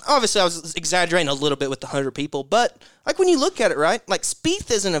 because obviously I was exaggerating a little bit with the 100 people, but like when you look at it, right, like Spieth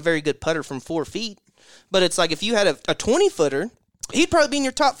isn't a very good putter from 4 feet, but it's like if you had a 20-footer, he'd probably be in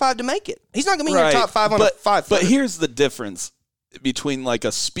your top 5 to make it. He's not going to be in your top 5 on a 5-footer. But here's the difference between like a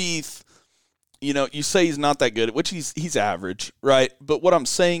Spieth, you say he's not that good, which he's average, right? But what I'm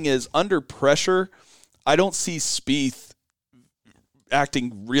saying is under pressure, I don't see Spieth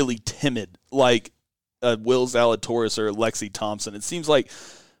acting really timid like Will Zalatoris or Lexi Thompson. It seems like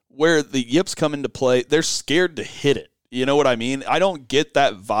where the yips come into play, they're scared to hit it. You know what I mean? I don't get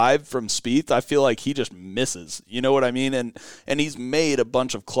that vibe from Spieth. I feel like he just misses. You know what I mean? And he's made a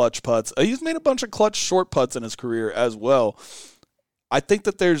bunch of clutch putts. He's made a bunch of clutch short putts in his career as well. I think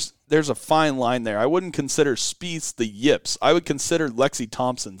that there's a fine line there. I wouldn't consider Spieth's the yips. I would consider Lexi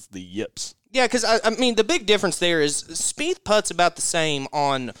Thompson's the yips. Yeah, because, I mean, the big difference there is Spieth putts about the same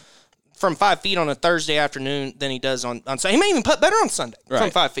from 5 feet on a Thursday afternoon than he does on Sunday. He may even putt better on Sunday from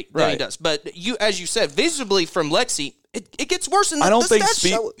 5 feet than he does. But as you said, visibly from Lexi, it gets worse. I don't think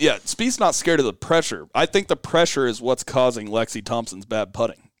Spieth's not scared of the pressure. I think the pressure is what's causing Lexi Thompson's bad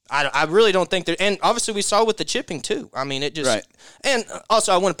putting. I really don't think and obviously we saw with the chipping too. I mean, it just and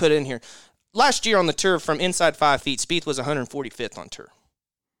also I want to put it in here. Last year on the tour from inside 5 feet, Spieth was 145th on tour.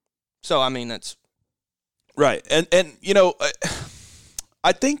 So I mean that's right. And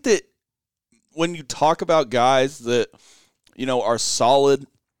I think that when you talk about guys that, are solid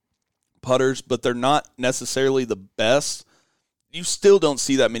putters, but they're not necessarily the best, you still don't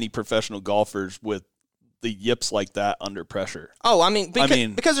see that many professional golfers with the yips like that under pressure. Oh, I mean,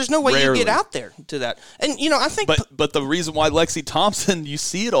 because there's no way rarely. you get out there to that. And, I think... But the reason why Lexi Thompson, you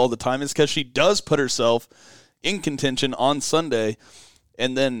see it all the time, is because she does put herself in contention on Sunday,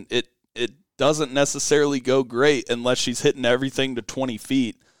 and then it doesn't necessarily go great unless she's hitting everything to 20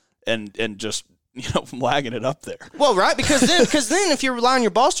 feet. And just, lagging it up there. Well, right, because then if you rely on your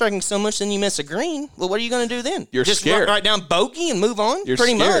ball striking so much, then you miss a green. Well, what are you going to do then? You're just scared. Write down bogey and move on? You're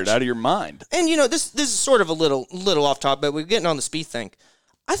pretty scared much. Out of your mind. And, this is sort of a little off topic, but we're getting on the Spieth thing.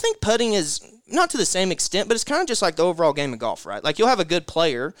 I think putting is not to the same extent, but it's kind of just like the overall game of golf, right? Like you'll have a good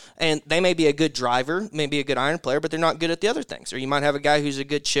player, and they may be a good driver, maybe a good iron player, but they're not good at the other things. Or you might have a guy who's a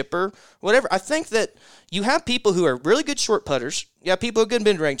good chipper, whatever. I think that you have people who are really good short putters, you have people who are good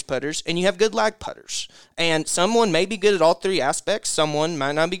mid-range putters, and you have good lag putters. And someone may be good at all 3 aspects, someone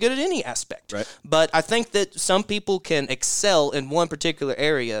might not be good at any aspect. Right. But I think that some people can excel in one particular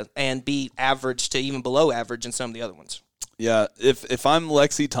area and be average to even below average in some of the other ones. Yeah, if I'm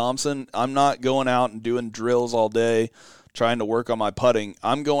Lexi Thompson, I'm not going out and doing drills all day trying to work on my putting.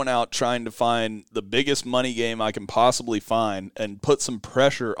 I'm going out trying to find the biggest money game I can possibly find and put some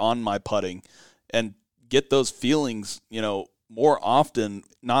pressure on my putting and get those feelings, more often,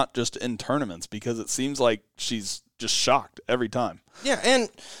 not just in tournaments, because it seems like she's just shocked every time. Yeah, and,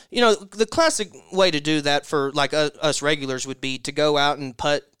 the classic way to do that for, like, us regulars would be to go out and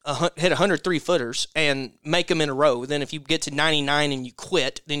hit 103 footers and make them in a row. Then if you get to 99 and you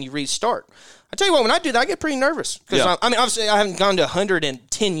quit, then you restart. I tell you what, when I do that, I get pretty nervous. Because, I mean, obviously I haven't gone to 100 in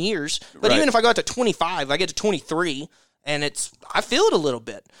 10 years, but even if I go out to 25, I get to 23, and I feel it a little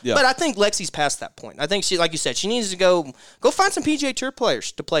bit. Yeah. But I think Lexi's past that point. I think she, like you said, she needs to go find some PGA Tour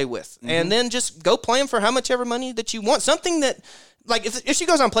players to play with, and then just go play them for how much ever money that you want. Something that, like, if she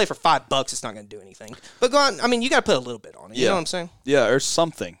goes on and play for $5, it's not going to do anything. But go on, I mean, you got to put a little bit on it. You know what I'm saying? Yeah, or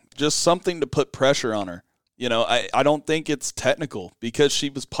something. Just something to put pressure on her. I don't think it's technical because she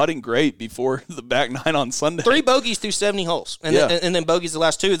was putting great before the back 9 on Sunday. 3 bogeys through 70 holes, and then bogeys the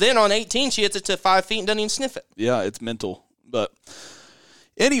last 2. Then on 18, she hits it to 5 feet and doesn't even sniff it. Yeah, it's mental. But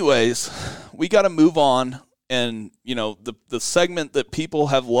anyways, we got to move on. And, the segment that people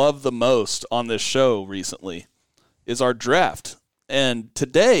have loved the most on this show recently is our draft. And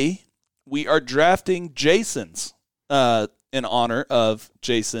today we are drafting Jason's in honor of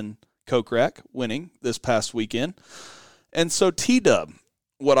Jason Kokrak winning this past weekend. And so, T-Dub,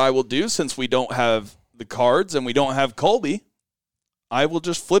 what I will do, since we don't have the cards and we don't have Colby, I will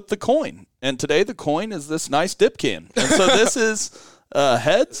just flip the coin. And today the coin is this nice dip can. And so this is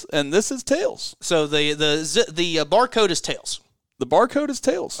heads and this is tails. So the barcode is tails. The barcode is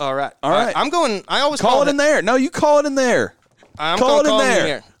tails. All right. All right. I'm going, I always call it in there. No, you call it in there. I'm call going it in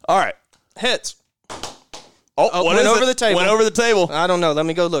there. All right. Heads. what went is over it? the table. Went over the table. I don't know. Let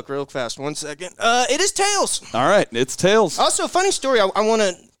me go look real fast. 1 second. It is tails. All right, it's tails. Also, funny story. I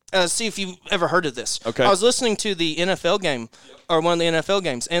want to see if you've ever heard of this. Okay. I was listening to the NFL game, or one of the NFL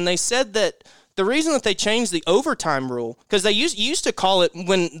games, and they said that the reason that they changed the overtime rule, because they used to call it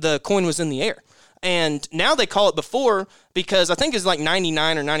when the coin was in the air. And now they call it before because I think it's like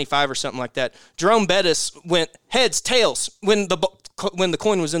 99 or 95 or something like that. Jerome Bettis went heads, tails when the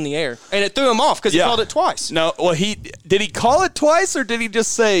coin was in the air. And it threw him off because he called it twice. No, well, did he call it twice or did he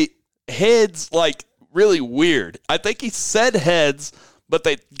just say heads like really weird? I think he said heads, but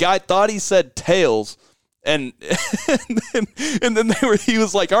the guy thought he said tails. And then he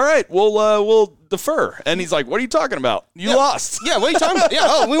was like, all right, we'll defer. And he's like, what are you talking about? You lost. Yeah, what are you talking about?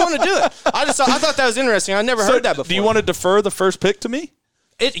 Yeah, we want to do it. I thought that was interesting. I never heard that before. Do you want to defer the first pick to me?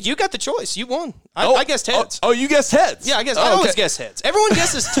 You got the choice. You won. I guessed heads. Oh, you guessed heads. Yeah, I always guess heads. Everyone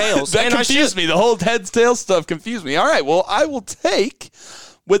guesses tails. That confused me. The whole heads, tails stuff confused me. All right, well, I will take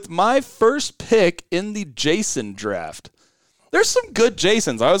with my first pick in the Jason draft. There's some good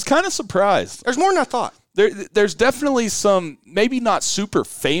Jasons. I was kind of surprised. There's more than I thought. There's definitely some, maybe not super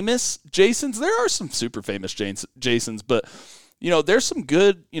famous Jasons. There are some super famous Jasons, but, there's some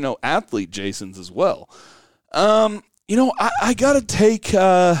good, athlete Jasons as well. I got to take,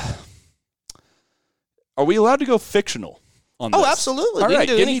 are we allowed to go fictional on this? Oh, absolutely. All We right,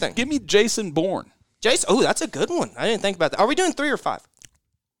 can do anything. Give me Jason Bourne. Jason, oh, that's a good one. I didn't think about that. Are we doing 3 or 5?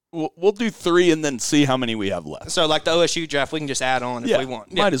 We'll do 3 and then see how many we have left. So like the OSU draft, we can just add on if we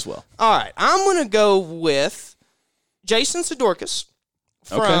want. Might as well. All right. I'm going to go with Jason Sudeikis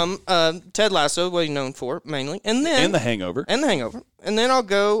from Ted Lasso, what he's known for mainly. And The Hangover. And then I'll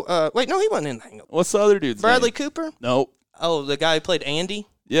go, wait, no, he wasn't in The Hangover. What's the other dude's Bradley name? Cooper? Nope. Oh, the guy who played Andy?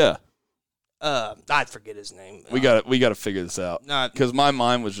 Yeah. I'd forget his name. We got to figure this out because my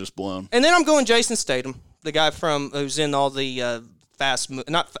mind was just blown. And then I'm going Jason Statham, the guy who's in all the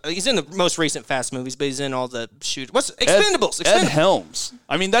he's in the most recent Fast movies, but he's in all the Expendables. Ed Helms.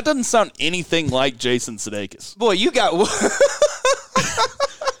 I mean, that doesn't sound anything like Jason Sudeikis. Boy, you got.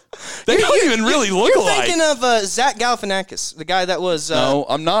 They don't even really look You're alike. thinking of Zach Galifianakis, the guy that was. No,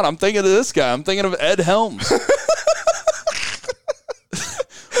 I'm not. I'm thinking of this guy. I'm thinking of Ed Helms.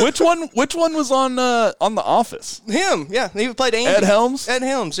 Which one was on The Office? Him, yeah. He played Andy. Ed Helms? Ed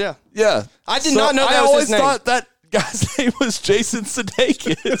Helms, yeah. Yeah. I did not know that was his name. I always thought that guy's name was Jason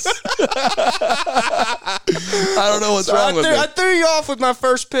Sudeikis. I don't know what's wrong with me. I threw you off with my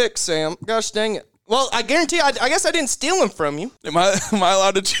first pick, Sam. Gosh dang it. Well, I guarantee, I guess I didn't steal him from you. Am I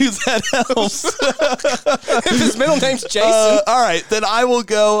allowed to choose Ed Helms? If his middle name's Jason. All right, then I will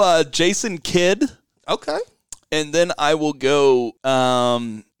go Jason Kidd. Okay. And then I will go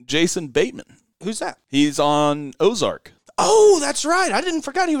Jason Bateman. Who's that? He's on Ozark. Oh, that's right. I didn't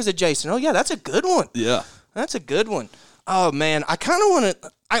forget he was a Jason. Oh, yeah, that's a good one. Yeah. That's a good one. Oh, man. I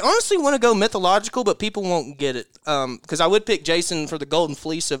honestly want to go mythological, but people won't get it. Because I would pick Jason for the golden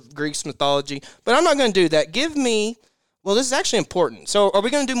fleece of Greek mythology, but I'm not going to do that. Give me, well, this is actually important. So are we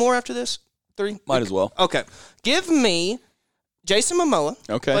going to do more after this? 3? Might as well. Okay. Give me Jason Momoa.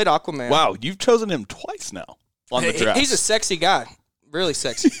 Okay. Played Aquaman. Wow, you've chosen him twice now on the draft. He's a sexy guy. Really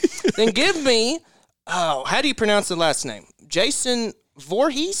sexy. Then give me, how do you pronounce the last name? Jason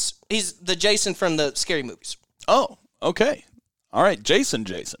Voorhees? He's the Jason from the scary movies. Oh, okay. All right, Jason.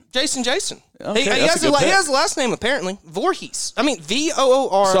 Jason. Okay, he has a last name, apparently. Voorhees. I mean, Voorhees.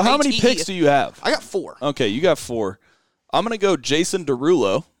 So how many picks do you have? I got 4. Okay, you got 4. I'm going to go Jason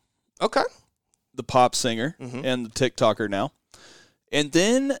Derulo. Okay. The pop singer and the TikToker now. And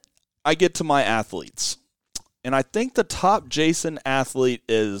then I get to my athletes. And I think the top Jason athlete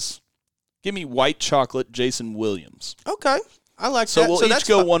is, give me white chocolate Jason Williams. Okay. I like that. So we'll each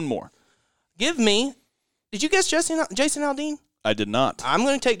go one more. Give me, did you guess Jason Aldean? I did not. I'm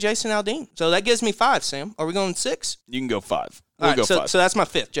going to take Jason Aldean. So that gives me 5, Sam. Are we going 6? You can go 5. We'll go so, 5. So that's my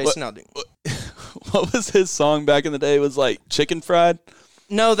 5th, Jason Aldean. What was his song back in the day? It was like Chicken Fried?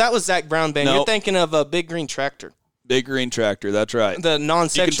 No, that was Zach Brown Band. No. You're thinking of Big Green Tractor. Big Green Tractor, that's right. The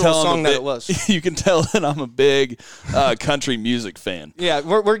non-sexual song that it was. You can tell that I'm a big country music fan. Yeah,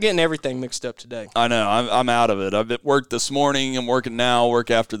 we're getting everything mixed up today. I know. I'm out of it. I've worked this morning. I'm working now.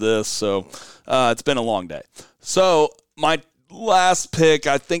 Work after this. So it's been a long day. So my last pick,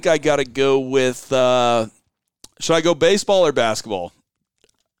 I think I got to go with, should I go baseball or basketball?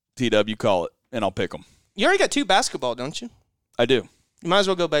 TW, call it, and I'll pick them. You already got 2 basketball, don't you? I do. You might as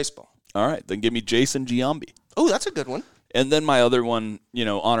well go baseball. All right, then give me Jason Giambi. Oh, that's a good one. And then my other one,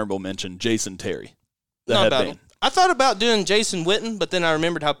 honorable mention, Jason Terry. Not bad. I thought about doing Jason Witten, but then I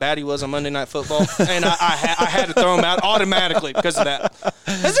remembered how bad he was on Monday Night Football, and I had to throw him out automatically because of that.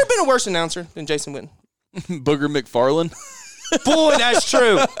 Has there been a worse announcer than Jason Witten? Booger McFarlane. Boy, that's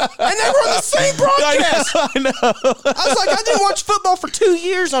true. And they were on the same broadcast. I know. I was like, I didn't watch football for 2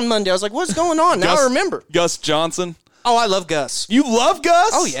 years on Monday. I was like, what's going on? Now I remember. Gus Johnson. Oh, I love Gus. You love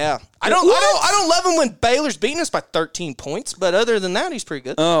Gus? Oh yeah. I don't love him when Baylor's beating us by 13 points, but other than that, he's pretty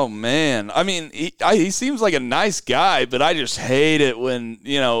good. Oh man. I mean, he seems like a nice guy, but I just hate it when,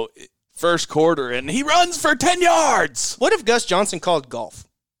 first quarter and he runs for 10 yards. What if Gus Johnson called golf?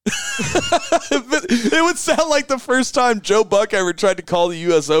 It would sound like the first time Joe Buck ever tried to call the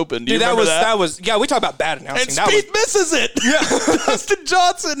U.S. Open. Do you remember that? That was we talk about bad announcing. And Spieth misses it. Yeah, Dustin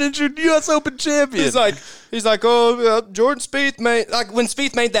Johnson is your U.S. Open champion. He's like, Jordan Spieth made when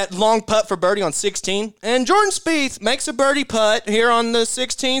Spieth made that long putt for birdie on 16, and Jordan Spieth makes a birdie putt here on the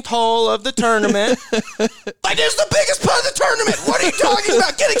 16th hole of the tournament. Like, this is the biggest putt of the tournament. What are you talking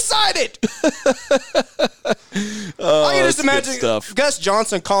about? Get excited. I can just imagine Gus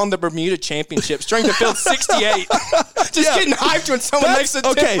Johnson calling the Bermuda Championship, strength of field 68. Getting hyped when someone makes a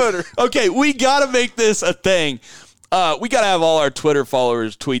 10-footer. Okay, we got to make this a thing. We got to have all our Twitter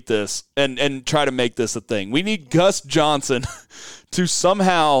followers tweet this and try to make this a thing. We need Gus Johnson to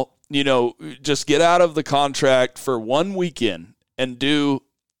somehow, just get out of the contract for one weekend and do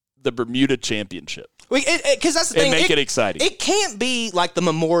the Bermuda Championship. Because that's the thing. And make it exciting. It can't be like the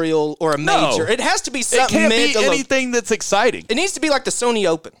Memorial or a major. It has to be something. It can't be anything that's exciting. It needs to be like the Sony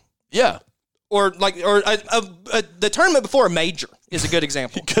Open. Yeah. Or the tournament before a major is a good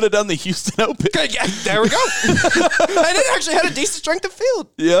example. You could have done the Houston Open. Yeah, there we go. And it actually had a decent strength of field.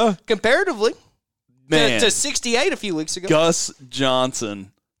 Yeah. Comparatively. Man. To 68 a few weeks ago. Gus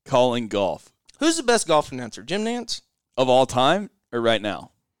Johnson calling golf. Who's the best golf announcer? Jim Nantz? Of all time or right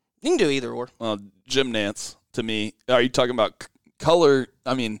now? You can do either or. Well, Jim Nantz, to me. Are you talking about color?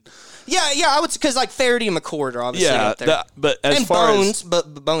 I mean... Yeah, I would... Because, Faraday and McCord are obviously up there. But as and far Bones, as...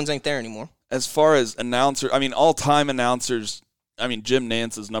 but Bones ain't there anymore. As far as announcer... all-time announcers... Jim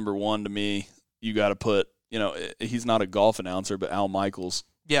Nantz is number one to me. You got to put... he's not a golf announcer, but Al Michaels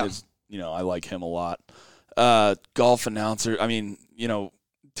is... I like him a lot. Golf announcer...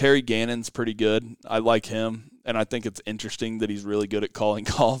 Terry Gannon's pretty good. I like him. And I think it's interesting that he's really good at calling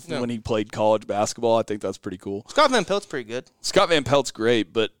golf when he played college basketball. I think that's pretty cool. Scott Van Pelt's pretty good. Scott Van Pelt's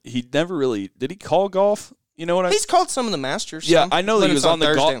great, but he never really did he call golf? You know what I mean? He's called some of the Masters. Yeah, I know that he was on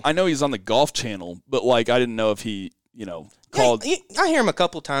the golf. I know he's on the Golf Channel, but I didn't know if he, called. Yeah, I hear him a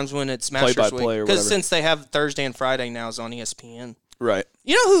couple times when it's Masters play-by-play week because since they have Thursday and Friday now is on ESPN. Right.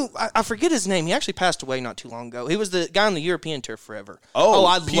 You know who? I forget his name. He actually passed away not too long ago. He was the guy on the European tour forever.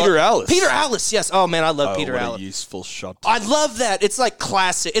 Peter Allis. Peter Allis, yes. Oh, man, I love Peter Allis. What a useful shot. I love that. It's like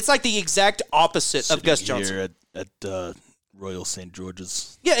classic. It's like the exact opposite of Gus Johnson. Here at Royal St.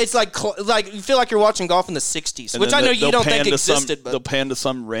 George's. Yeah, it's like you feel like you're watching golf in the 60s, which I know you don't think existed. But they'll pan to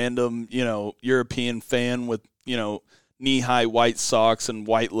some random, European fan with, knee-high white socks and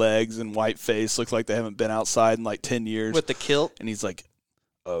white legs and white face. Looks like they haven't been outside in 10 years. With the kilt. And he's like,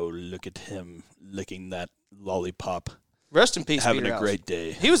 oh, look at him licking that lollipop. Rest in peace, having Peter a Allis. great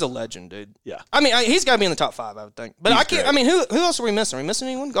day. He was a legend, dude. Yeah. He's got to be in the top 5, I would think. But He's I can't. great. Who else are we missing? Are we missing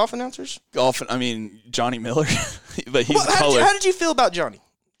anyone? Golf announcers? Johnny Miller. But he's color. How did you feel about Johnny?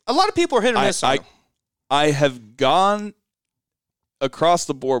 A lot of people are hit or miss on him. I have gone across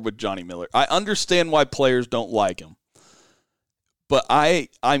the board with Johnny Miller. I understand why players don't like him. But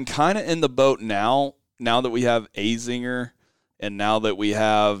I'm kind of in the boat now that we have Azinger and now that we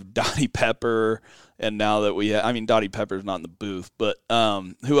have Dottie Pepper and now that we have, Dottie Pepper's not in the booth, but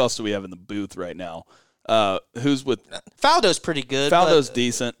who else do we have in the booth right now? Who's with... Faldo's pretty good. Faldo's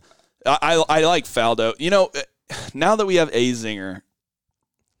decent. I like Faldo. Now that we have Azinger,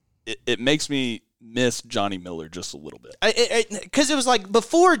 it makes me miss Johnny Miller just a little bit. Because it was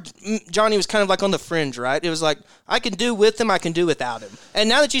before Johnny was kind of on the fringe, right? It was I can do with him, I can do without him. And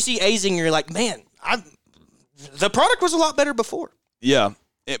now that you see Azinger, you're like, man, the product was a lot better before. Yeah.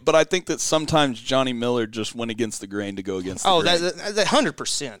 But I think that sometimes Johnny Miller just went against the grain to go against the grain. That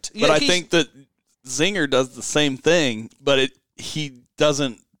 100%. But I think that Zinger does the same thing, but he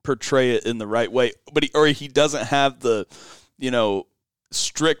doesn't portray it in the right way. But he doesn't have the,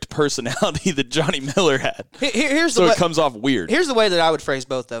 strict personality that Johnny Miller had. It comes off weird. Here's the way that I would phrase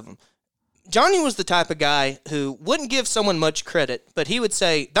both of them. Johnny was the type of guy who wouldn't give someone much credit, but he would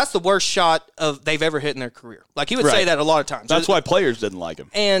say, that's the worst shot they've ever hit in their career. He would say that a lot of times. That's why players didn't like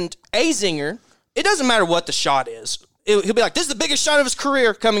him. And Azinger, it doesn't matter what the shot is. He'll be like, this is the biggest shot of his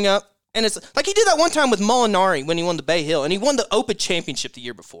career coming up. And it's he did that one time with Molinari when he won the Bay Hill, and he won the Open Championship the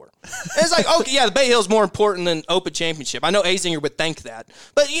year before. And it's the Bay Hill's more important than Open Championship. I know Azinger would think that.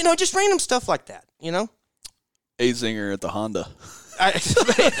 But, just random stuff like that, Azinger at the Honda.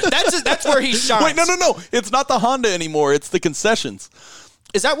 That's where he shines. Wait, no. It's not the Honda anymore. It's the concessions.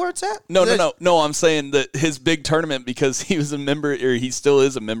 Is that where it's at? No. I'm saying that his big tournament, because he was a member, or he still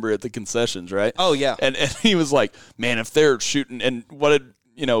is a member at the concessions, right? Oh, yeah. And he was like, man, if they're shooting, and what did,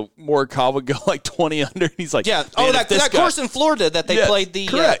 Morikawa go like 20 under? And he's like, yeah. Oh, that course in Florida that they played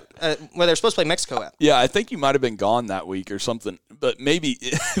where they're supposed to play Mexico at. Yeah, I think you might have been gone that week or something, but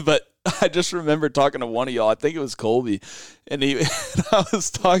I just remember talking to one of y'all. I think it was Colby, and I was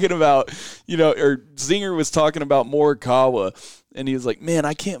talking about, or Zinger was talking about Morikawa, and he was like, "Man,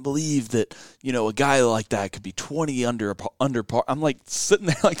 I can't believe that a guy like that could be 20 under par." I'm like sitting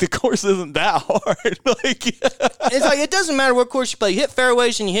there like the course isn't that hard. It's like it doesn't matter what course you play. You hit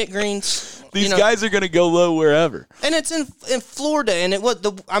fairways and you hit greens. These guys are going to go low wherever. And it's in Florida, and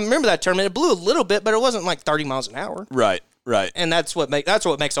I remember that tournament. It blew a little bit, but it wasn't like 30 miles an hour. Right. And that's what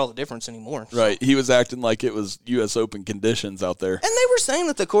makes all the difference anymore. So. Right. He was acting like it was U.S. Open conditions out there. And they were saying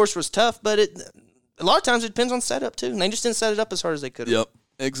that the course was tough, but a lot of times it depends on setup, too. And they just didn't set it up as hard as they could have. Yep,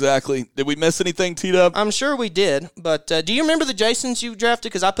 exactly. Did we miss anything, T-Dub? I'm sure we did. But do you remember the Jasons you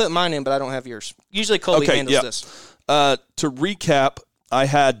drafted? Because I put mine in, but I don't have yours. Usually Colby handles this. To recap, I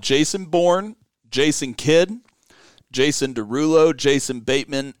had Jason Bourne, Jason Kidd, Jason Derulo, Jason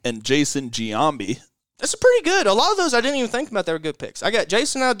Bateman, and Jason Giambi. That's pretty good. A lot of those I didn't even think about. They were good picks. I got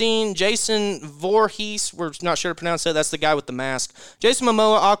Jason Aldean, Jason Voorhees. We're not sure to pronounce that. That's the guy with the mask. Jason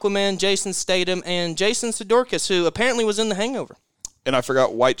Momoa, Aquaman, Jason Statham, and Jason Sudeikis, who apparently was in The Hangover. And I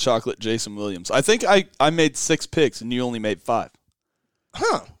forgot white chocolate Jason Williams. I think I made 6 picks, and you only made 5.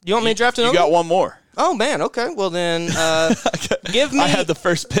 Huh. You want me to draft another? You got one more. Oh, man. Okay. Well, then give me... I had the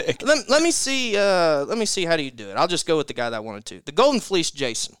first pick. Let me see. Let me see. How do you do it? I'll just go with the guy that I wanted to. The Golden Fleece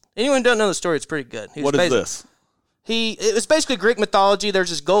Jason. Anyone who doesn't know the story, it's pretty good. What is this? It was basically Greek mythology. There's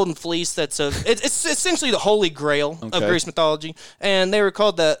this golden fleece it's essentially the holy grail of Greek mythology. And they were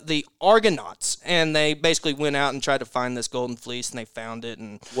called the Argonauts. And they basically went out and tried to find this golden fleece, and they found it.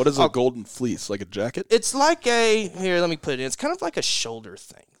 And what is a golden fleece? Like a jacket? It's like let me put it in. It's kind of like a shoulder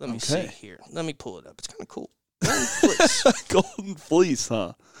thing. Let me see here. Let me pull it up. It's kind of cool. Golden fleece. Golden fleece,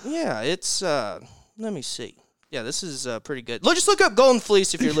 huh? Yeah, it's, let me see. Yeah, this is pretty good. Just look up Golden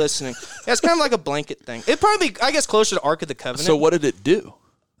Fleece if you're listening. Yeah, it's kind of like a blanket thing. It probably, I guess, closer to Ark of the Covenant. So what did it do?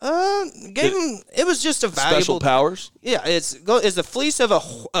 It was just a valuable... Special powers? Yeah, it's the fleece of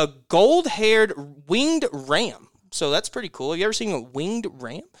a gold-haired winged ram. So that's pretty cool. Have you ever seen a winged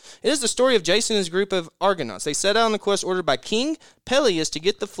ram? It is the story of Jason and his group of Argonauts. They set out on the quest ordered by King Peleus to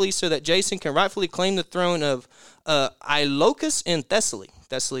get the fleece so that Jason can rightfully claim the throne of Iolcus in Thessaly.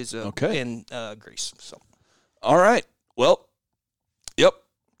 Thessaly's in Greece. So. All right. Well, yep.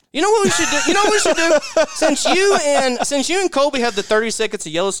 You know what we should do? Since you and Colby have the 30 seconds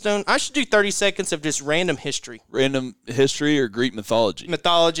of Yellowstone, I should do 30 seconds of just random history. Random history or Greek mythology?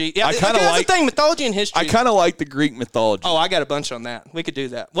 Mythology. Yeah, that's the thing, mythology and history. I kind of like the Greek mythology. Oh, I got a bunch on that. We could do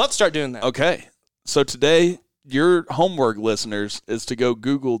that. We'll have to start doing that. Okay. So today, your homework, listeners, is to go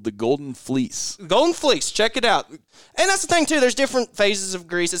Google the Golden Fleece. Golden Fleece. Check it out. And that's the thing, too. There's different phases of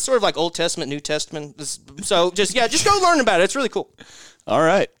Greece. It's sort of like Old Testament, New Testament. So just go learn about it. It's really cool. All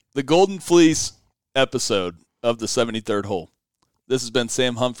right. The Golden Fleece episode of the 73rd hole. This has been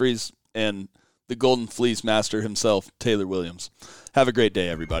Sam Humphreys and the Golden Fleece master himself, Taylor Williams. Have a great day,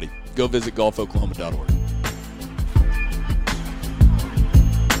 everybody. Go visit golfoklahoma.org.